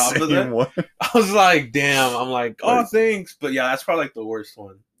one on top of that. One. I was like, damn. I'm like, oh, thanks. But yeah, that's probably like the worst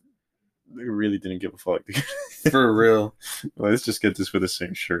one. They really didn't give a fuck. For real. Let's just get this for the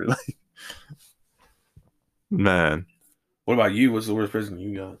same shirt. Man. What about you? What's the worst present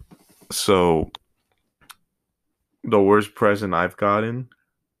you got? So, the worst present I've gotten.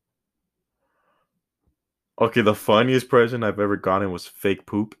 Okay, the funniest present I've ever gotten was fake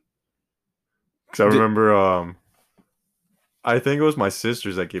poop. Because I remember, I think it was my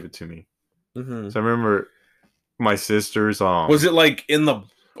sisters that gave it to me. Mm-hmm. So I remember my sisters. Was it like in the,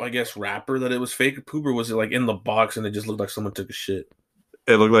 I guess, wrapper that it was fake poop, or was it like in the box and it just looked like someone took a shit?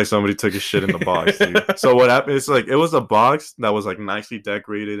 It looked like somebody took a shit in the box, dude. So what happened? It's like it was a box that was like nicely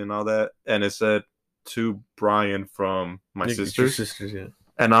decorated and all that, and it said to Brian from my sisters. Yeah.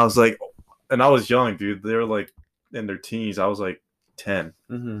 And I was like. And I was young, dude. They were like in their teens. I was like 10.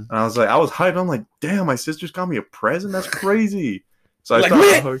 Mm-hmm. And I was hyped. I'm like, damn, my sisters got me a present. That's crazy. So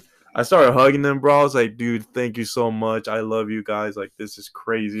I started hugging them, bro. I was like, dude, thank you so much. I love you guys. Like, this is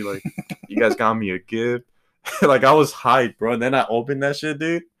crazy. Like, you guys got me a gift. Like, I was hyped, bro. And then I opened that shit,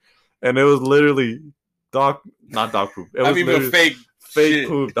 dude. And it was literally not dog poop. It was fake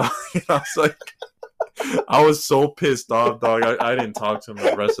poop, dog. And I was like, I was so pissed off, dog. I didn't talk to them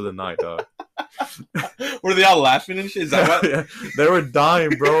the rest of the night, dog. Were they all laughing and shit? Is that what? Yeah, they were dying,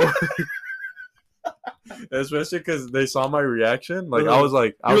 bro. Especially because they saw my reaction. Like I was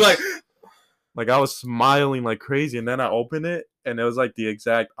like, I was smiling like crazy, and then I opened it, and it was like the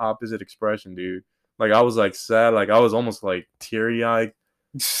exact opposite expression, dude. Like I was like sad, like I was almost like teary eyed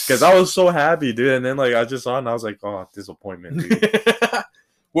because I was so happy, dude. And then like I just saw it and I was like, oh, disappointment, dude.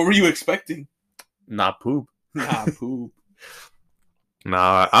 What were you expecting? Not poop. Nah, poop.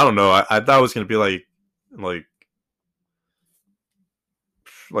 Nah, I don't know. I thought it was gonna be like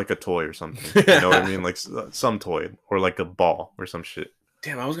a toy or something. You know what I mean? Like some toy or like a ball or some shit.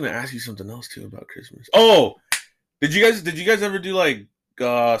 Damn, I was gonna ask you something else too about Christmas. Oh, did you guys ever do like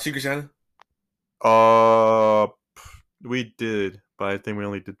Secret Santa? We did, but I think we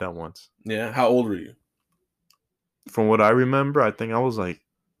only did that once. Yeah. How old were you? From what I remember, I think I was like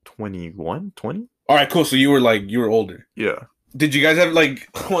 21, 20. All right, cool. So you were older. Yeah. Did you guys have like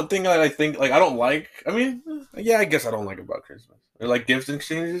one thing that I think like I don't like? I mean, yeah, I guess I don't like about Christmas. Or like gift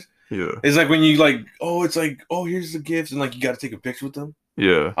exchanges. Yeah. It's like when you like, oh, it's like, oh, here's the gift, and like you got to take a picture with them.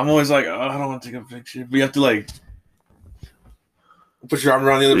 Yeah. I'm always like, oh, I don't want to take a picture. But you have to like put your arm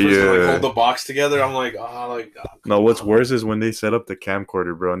around the other person, and, like hold the box together. I'm like, No, what's worse is when they set up the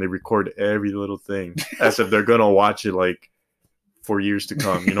camcorder, bro, and they record every little thing as if they're gonna watch it like for years to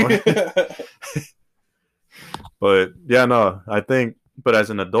come. You know. But yeah, no, I think. But as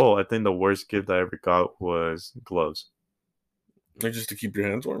an adult, I think the worst gift I ever got was gloves. Like just to keep your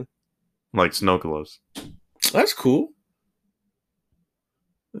hands warm. Like snow gloves. That's cool.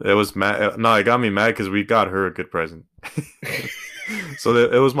 It was mad. No, it got me mad because we got her a good present. So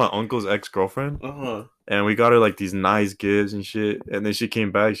it was my uncle's ex-girlfriend, and we got her like these nice gifts and shit. And then she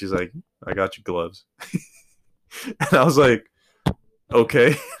came back. She's like, "I got you gloves," and I was like,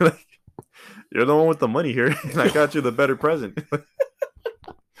 "Okay, like, you're the one with the money here, and I got you the better present."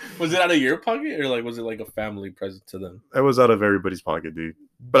 Was it out of your pocket or like was it like a family present to them? It was out of everybody's pocket, dude.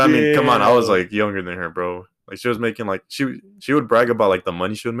 But I mean, come on, I was like younger than her, bro. Like she was making like she would brag about like the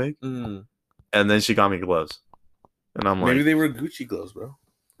money she would make, and then she got me gloves, and I'm like, maybe they were Gucci gloves, bro.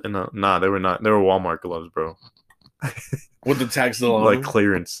 And nah, they were not. They were Walmart gloves, bro. With the tag still on, like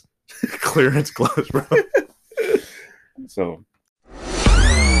clearance gloves, bro. So,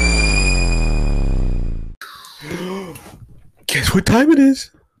 guess what time it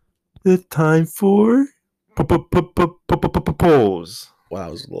is? It's time for polls. Wow,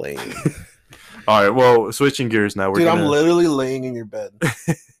 I was lame. All right, well, switching gears now. Dude, I'm literally laying in your bed.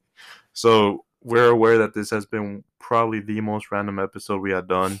 So we're aware that this has been probably the most random episode we had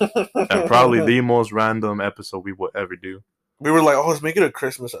done, and probably the most random episode we will ever do. We were like, oh, let's make it a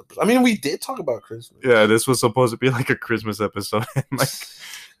Christmas episode. I mean, we did talk about Christmas. Yeah, this was supposed to be like a Christmas episode. Like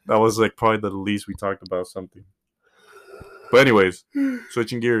that was like probably the least we talked about something. But anyways,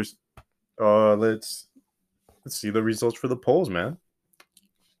 switching gears. Let's see the results for the polls, man.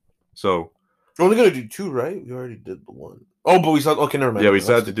 So we're only gonna do two, right? We already did the one. Oh, but we said okay, never mind. Yeah, we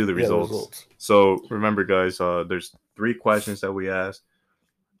still have to do the results. So remember, guys, there's 3 questions that we asked.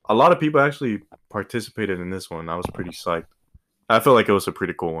 A lot of people actually participated in this one. I was pretty psyched. I feel like it was a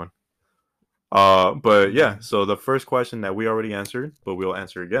pretty cool one. But yeah, so the first question that we already answered, but we'll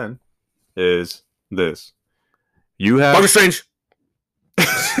answer again, is this. You have Doctor Strange.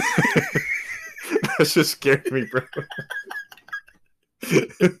 That just scared me, bro.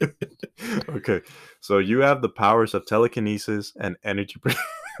 Okay, so you have the powers of telekinesis and energy.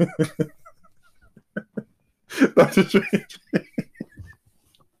 Doctor Strange.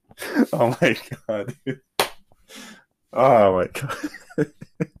 Oh my god, dude. Oh my god.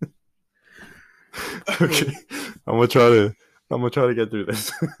 Okay, I'm gonna try to get through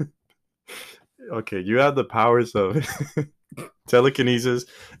this. Okay, you have the powers of telekinesis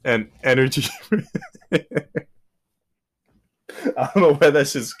and energy. I don't know why that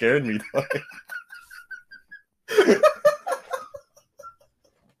shit scared me.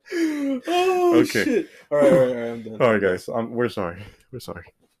 Oh, okay. Shit. All right, I'm done. All right, guys. We're sorry.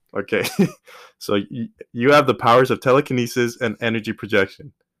 Okay. So you have the powers of telekinesis and energy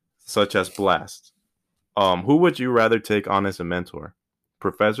projection, such as blast. Who would you rather take on as a mentor?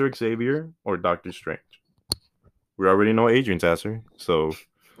 Professor Xavier or Doctor Strange? We already know Adrian's answer, so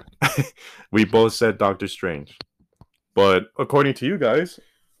we both said Doctor Strange. But according to you guys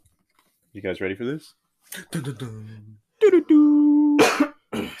ready for this?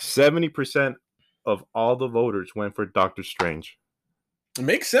 70% of all the voters went for Doctor Strange. It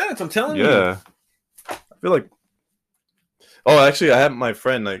makes sense. I'm telling you. Yeah, I feel like. Oh, actually, I have my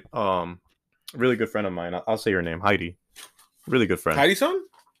friend, like, really good friend of mine. I'll say her name, Heidi. Really good friend. Heidi's son?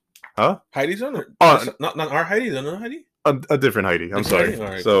 Huh? Heidi's son? Or not our Heidi, another Heidi? A different Heidi. I'm sorry.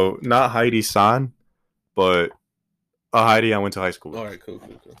 Right, so, not Heidi's son, but a Heidi I went to high school with. All right, cool.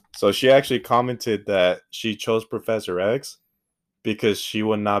 So, she actually commented that she chose Professor X because she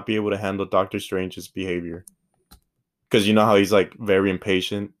would not be able to handle Doctor Strange's behavior. Because you know how he's like very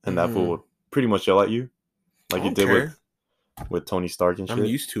impatient, and that fool Mhm. would pretty much yell at you, like I he don't did care. with Tony Stark and shit. I'm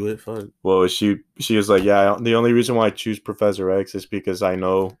used to it. Fuck. Well, she was like, yeah, the only reason why I choose Professor X is because I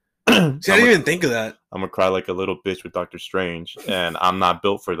know I'm See, I didn't even think of that. gonna cry like a little bitch with Doctor Strange, and I'm not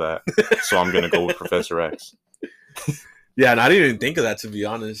built for that, so I'm gonna go with Professor X. Yeah, and I didn't even think of that, to be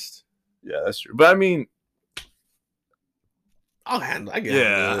honest. Yeah, that's true. But I mean, I can handle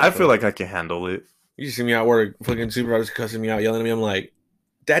yeah, it, I feel but like I can handle it. you just see me at work, fucking supervisors cussing me out, yelling at me. I'm like,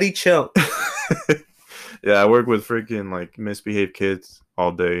 Daddy, chill. Yeah, I work with freaking like misbehaved kids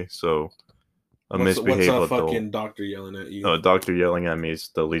all day, so a What's misbehaved a adult. fucking doctor yelling at you? A doctor yelling at me is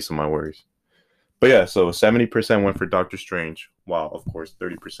the least of my worries. But yeah, so 70% went for Doctor Strange, while of course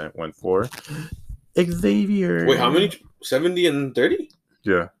 30% went for Xavier. Wait, how many? 70 and 30?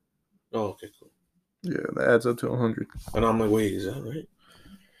 Yeah, Oh, okay, cool. yeah, that adds up to 100. And I'm like, wait, is that right?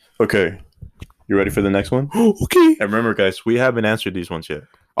 Okay, you ready for the next one? Okay. And remember, guys, we haven't answered these ones yet.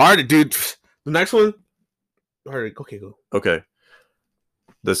 All right, dude. The next one. All right, okay, go. Okay.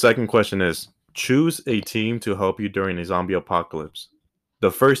 The second question is: choose a team to help you during a zombie apocalypse.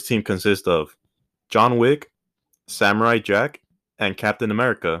 The first team consists of John Wick, Samurai Jack, and Captain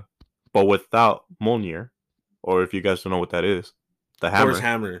America, but without Mjolnir, or if you guys don't know what that is, the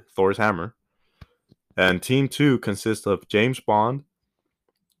hammer. Thor's hammer. And team 2 consists of James Bond,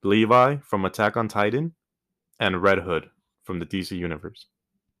 Levi from Attack on Titan, and Red Hood from the DC Universe.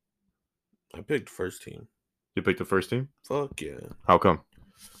 I picked first team. You picked the first team? Fuck yeah. How come?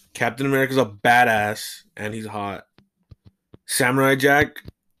 Captain America's a badass, and he's hot. Samurai Jack,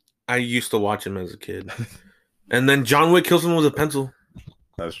 I used to watch him as a kid. And then John Wick kills him with a pencil.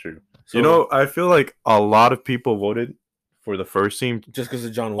 That's true. So, you know, I feel like a lot of people voted for the first team just because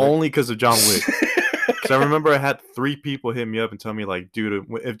of John Wick. only because of John Wick. Because I remember I had 3 people hit me up and tell me, like, dude,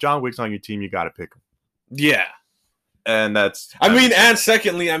 if John Wick's on your team, you got to pick him. Yeah. And that's... I mean, and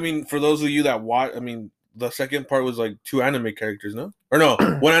secondly, I mean, for those of you that watch, I mean, the second part was like 2 anime characters, no? Or no,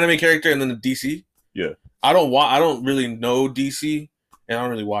 1 anime character and then the DC. Yeah. I don't really know DC, and I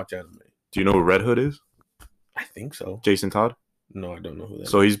don't really watch anime. Do you know who Red Hood is? I think so. Jason Todd? No, I don't know who that is.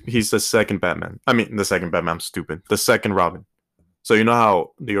 So he's the second Batman. I mean, the second Batman. I'm stupid. The second Robin. So you know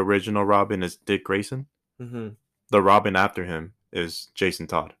how the original Robin is Dick Grayson? Mm-hmm. The Robin after him is Jason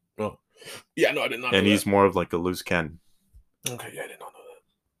Todd. Oh. Yeah, no, I did not know and he's more of like a loose cannon. Okay, yeah, I did not know that.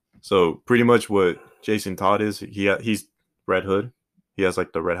 So pretty much what Jason Todd is, he's Red Hood. He has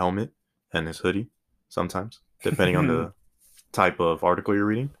like the red helmet and his hoodie sometimes, depending on the type of article you're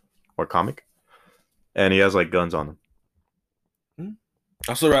reading or comic. And he has like guns on him.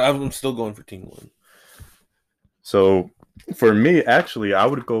 I'm still going for Team 1. So for me, actually, I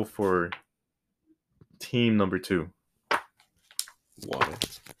would go for team number 2. Why?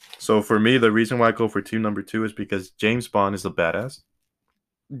 So for me, the reason why I go for team number 2 is because James Bond is a badass.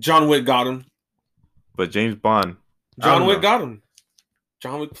 John Wick got him. But James Bond... John Wick got him.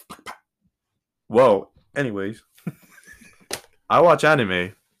 John Wick... Well, anyways, I watch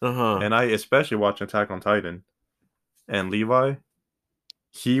anime, and I especially watch Attack on Titan. And Levi,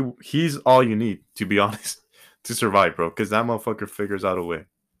 he's all you need, to be honest, to survive, bro. Because that motherfucker figures out a way.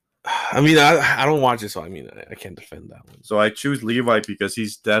 I mean, I don't watch it, so I mean, I can't defend that one. So I choose Levi because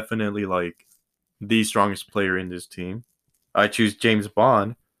he's definitely like the strongest player in this team. I choose James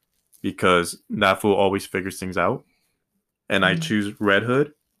Bond because that fool always figures things out. And I choose Red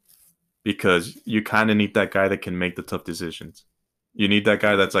Hood because you kind of need that guy that can make the tough decisions. You need that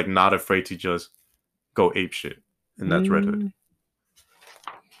guy that's like not afraid to just go ape shit. And that's Red Hood.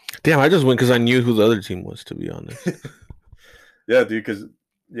 Damn, I just went because I knew who the other team was, to be honest. Yeah, dude, because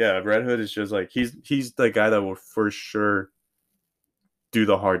Red Hood is just like he's the guy that will for sure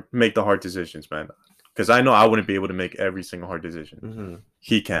make the hard decisions, man. Because I know I wouldn't be able to make every single hard decision. Mm-hmm.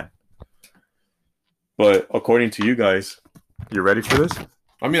 He can. But according to you guys, you ready for this?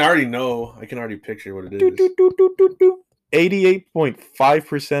 I mean, I already know. I can already picture what it is.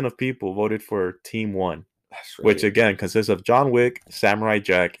 88.5% of people voted for Team 1. That's right. Which, again, consists of John Wick, Samurai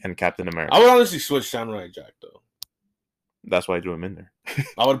Jack, and Captain America. I would honestly switch Samurai Jack, though. That's why I threw him in there.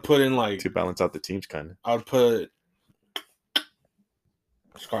 I would put in, like... to balance out the teams, kind of. I would put...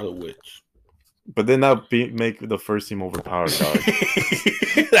 Scarlet Witch. But then that would make the first team overpowered, dog.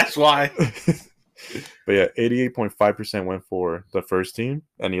 That's why. But yeah, 88.5% went for the first team,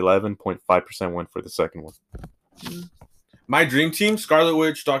 and 11.5% went for the second one. My dream team, Scarlet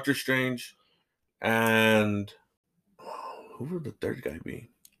Witch, Doctor Strange, and who would the third guy be?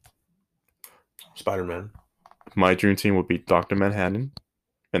 Spider-Man. My dream team would be Dr. Manhattan,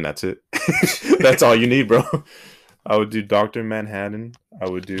 and that's it. That's all you need, bro. I would do Dr. Manhattan. I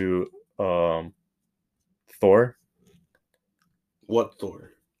would do Thor, What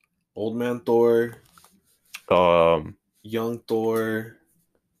Thor? Old man Thor, young Thor.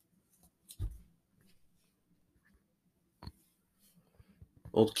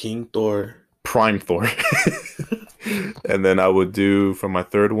 Old King Thor. Prime Thor. And then I would do for my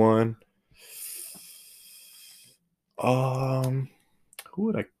third one. Who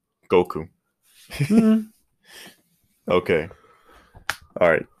would I? Goku. Okay. All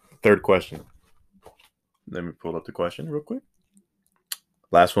right. Third question. Let me pull up the question real quick.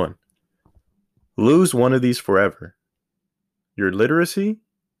 Last one. Lose one of these forever. Your literacy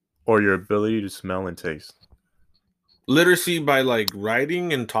or your ability to smell and taste? Literacy by like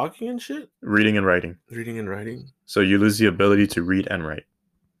writing and talking and shit? Reading and writing. Reading and writing. So you lose the ability to read and write.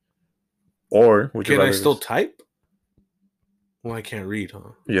 Or would you Can I rather still type? Well, I can't read,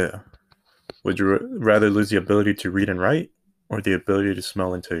 huh? Yeah. Would you rather lose the ability to read and write or the ability to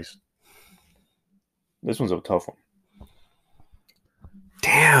smell and taste? This one's a tough one.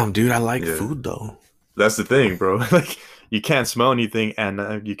 Damn, dude, I like Yeah. food though. That's the thing, bro. Like, you can't smell anything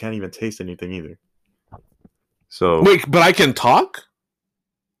and you can't even taste anything either. So, Wait, but I can talk?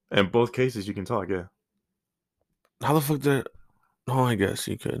 in both cases, you can talk, yeah. How the fuck did? Oh, I guess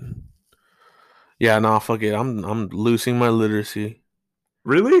you could. Yeah, nah, fuck it. I'm losing my literacy.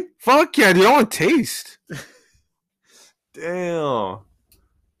 Really? Fuck yeah, dude. I want to taste. Damn.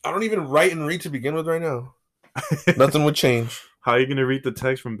 I don't even write and read to begin with right now. Nothing would change. How are you going to read the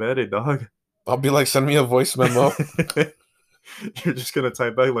text from Betty, dog? I'll be like, send me a voice memo. You're just going to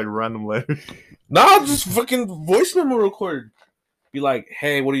type back like random letters. Nah, just fucking voice memo record. Be like,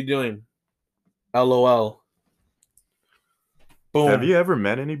 hey, what are you doing? LOL. Boom. Have you ever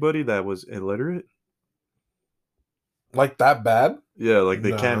met anybody that was illiterate? Like that bad? Yeah, like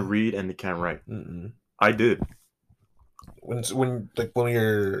they Nah. can't read and they can't write. Mm-mm. I did. When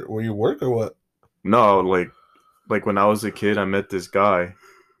where you work or what? No, like when I was a kid, I met this guy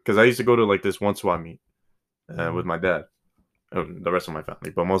because I used to go to like this one swap meet with my dad, and the rest of my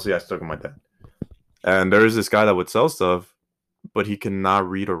family, but mostly I stuck with my dad. And there was this guy that would sell stuff, but he cannot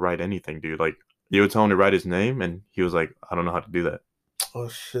read or write anything, dude. Like, you would tell him to write his name, and he was like, "I don't know how to do that." Oh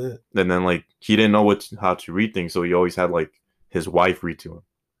shit! And then like he didn't know how to read things, so he always had like his wife read to him.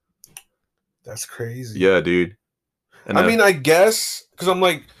 That's crazy. Yeah, dude. And I mean, I guess because I'm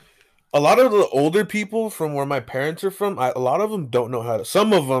like, a lot of the older people from where my parents are from, a lot of them don't know how to.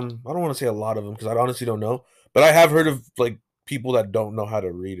 Some of them, I don't want to say a lot of them because I honestly don't know, but I have heard of like people that don't know how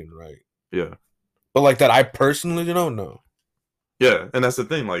to read and write. yeah, But like that, I personally don't know. yeah, and that's the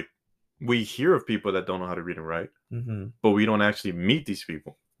thing. Like, we hear of people that don't know how to read and write, Mm-hmm. but we don't actually meet these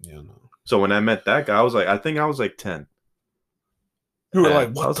people. Yeah, no. So when I met that guy, I think I was like 10. You were And like,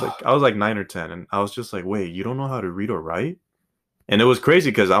 I what? was like 9 or 10, and I was just like, wait, you don't know how to read or write? And it was crazy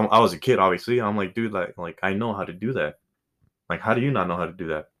because I was a kid, obviously. I'm like, dude, like I know how to do that. Like, how do you not know how to do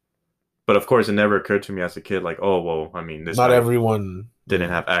that? But of course, it never occurred to me as a kid, like, oh, well, I mean, this Not guy everyone didn't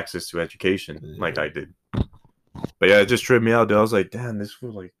have access to education like Yeah. I did. But yeah, it just tripped me out, dude. I was like, damn, this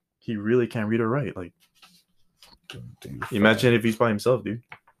fool, like, he really can't read or write. Like, Dude, imagine if he's by himself, dude,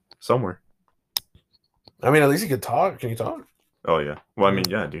 somewhere. I mean, at least he could talk. Can you talk? Oh yeah. Well, I mean,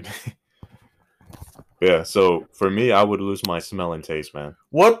 yeah, dude. Yeah. So for me, I would lose my smell and taste, man.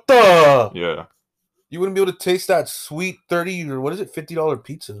 What the? Yeah. You wouldn't be able to taste that sweet 30 or what is it, $50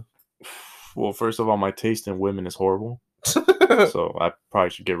 pizza. Well, first of all, my taste in women is horrible, so I probably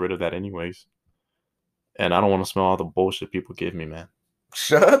should get rid of that anyways. And I don't want to smell all the bullshit people give me, man.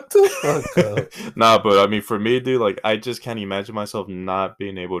 Shut the fuck up. Nah, but I mean, for me, dude, like, I just can't imagine myself not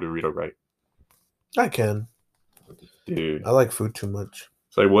being able to read or write, I can. dude. I like food too much.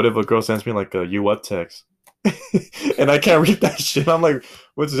 It's like, what if a girl sends me like a "you up" text, and I can't read that shit? I'm like,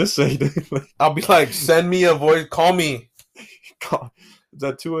 what does this say, dude? Like, I'll be like, send me a voice, call me. God, it's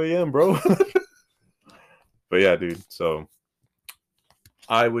at 2 a.m., bro. But yeah, dude. So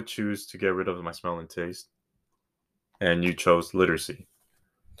I would choose to get rid of my smell and taste, and you chose literacy.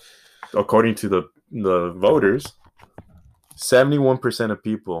 According to the voters, 71% of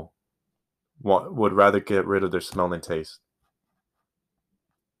people would rather get rid of their smell and taste,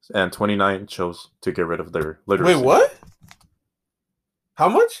 and 29 chose to get rid of their literacy. Wait, what? How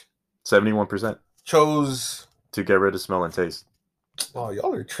much? 71% Chose. to get rid of smell and taste. Oh,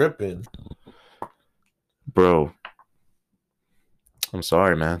 y'all are tripping. Bro, I'm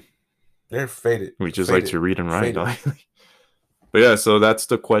sorry, man. They're faded. We just Faded. like to read and write. Faded. But yeah, so that's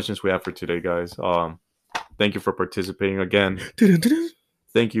the questions we have for today, guys. Thank you for participating again.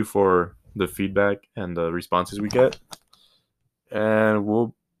 Thank you for the feedback and the responses we get, and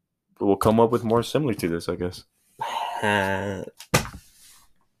we'll come up with more similar to this, I guess.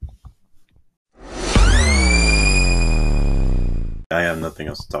 I have nothing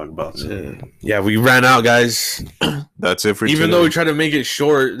else to talk about. So. Yeah, we ran out, guys. That's it for Even today. though we tried to make it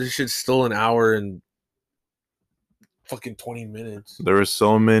short, this shit's still an hour and fucking 20 minutes. There were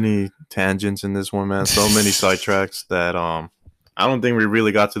so many tangents in this one, man. So many sidetracks that I don't think we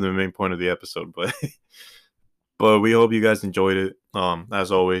really got to the main point of the episode, but we hope you guys enjoyed it.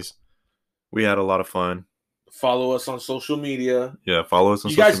 As always, we had a lot of fun. Follow us on social media. Yeah, follow us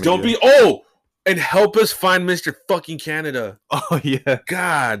on you social guys don't media. and help us find Mr. fucking Canada. Oh yeah.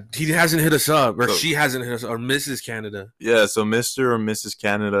 God, he hasn't hit us up, or So- she hasn't hit us up, or Mrs. Canada. Yeah, so Mr. or Mrs.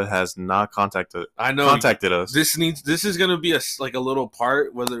 Canada has not contacted I know us. this is gonna be a little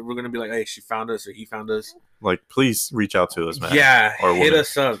part, whether we're gonna be like, hey, she found us or he found us. Like, please reach out to us, man. Yeah, Or hit woman.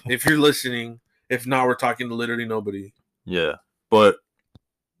 us up if you're listening. If not, we're talking to literally nobody. Yeah. But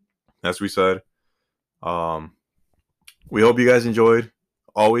as we said, we hope you guys enjoyed.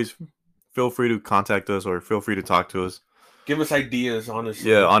 Always feel free to contact us or feel free to talk to us. Give us ideas,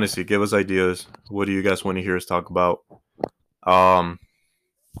 honestly. Yeah, honestly, give us ideas. What do you guys want to hear us talk about?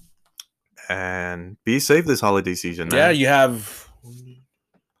 And be safe this holiday season, man. Yeah, you have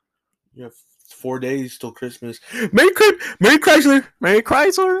 4 days till Christmas. Merry Chrysler. Merry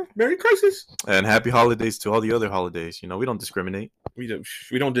Chrysler. Merry Christmas. And happy holidays to all the other holidays. You know, we don't discriminate. We don't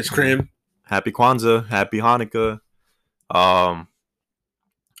discrim. Happy Kwanzaa, happy Hanukkah. I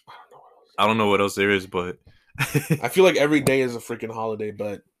don't know what else there is, but I feel like every day is a freaking holiday,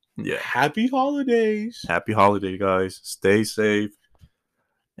 but yeah. happy holidays. Happy holiday, guys. Stay safe.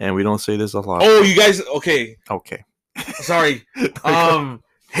 And we don't say this a lot. Oh, you guys, okay. Okay. Sorry.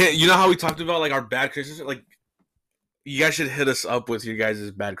 You know how we talked about like our bad Christmas? Like, you guys should hit us up with your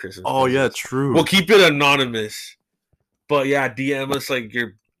guys' bad Christmas. Oh yeah, presents. true. We'll keep it anonymous. But yeah, DM us like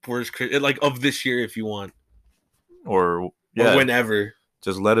your worst like of this year if you want. Or Or whenever.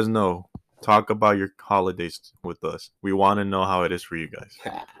 Just let us know. Talk about your holidays with us. We want to know how it is for you guys.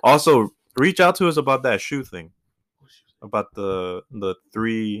 Also, reach out to us about that shoe thing. About the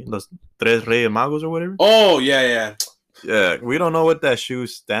Tres Reyes Magos or whatever. Oh, yeah. Yeah, we don't know what that shoe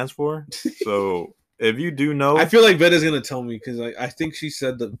stands for. So if you do know, I feel like Betta's gonna tell me because I think she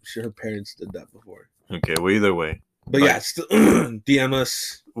said that her parents did that before. okay. Well, either way. But yeah, still, DM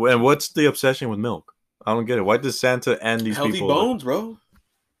us. And what's the obsession with milk? I don't get it. Why does Santa and these Healthy people? bones, bro.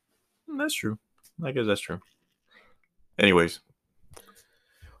 That's true. I guess that's true. Anyways,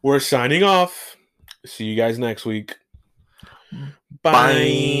 We're signing off. See you guys next week. Bye.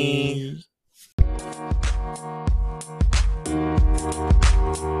 bye.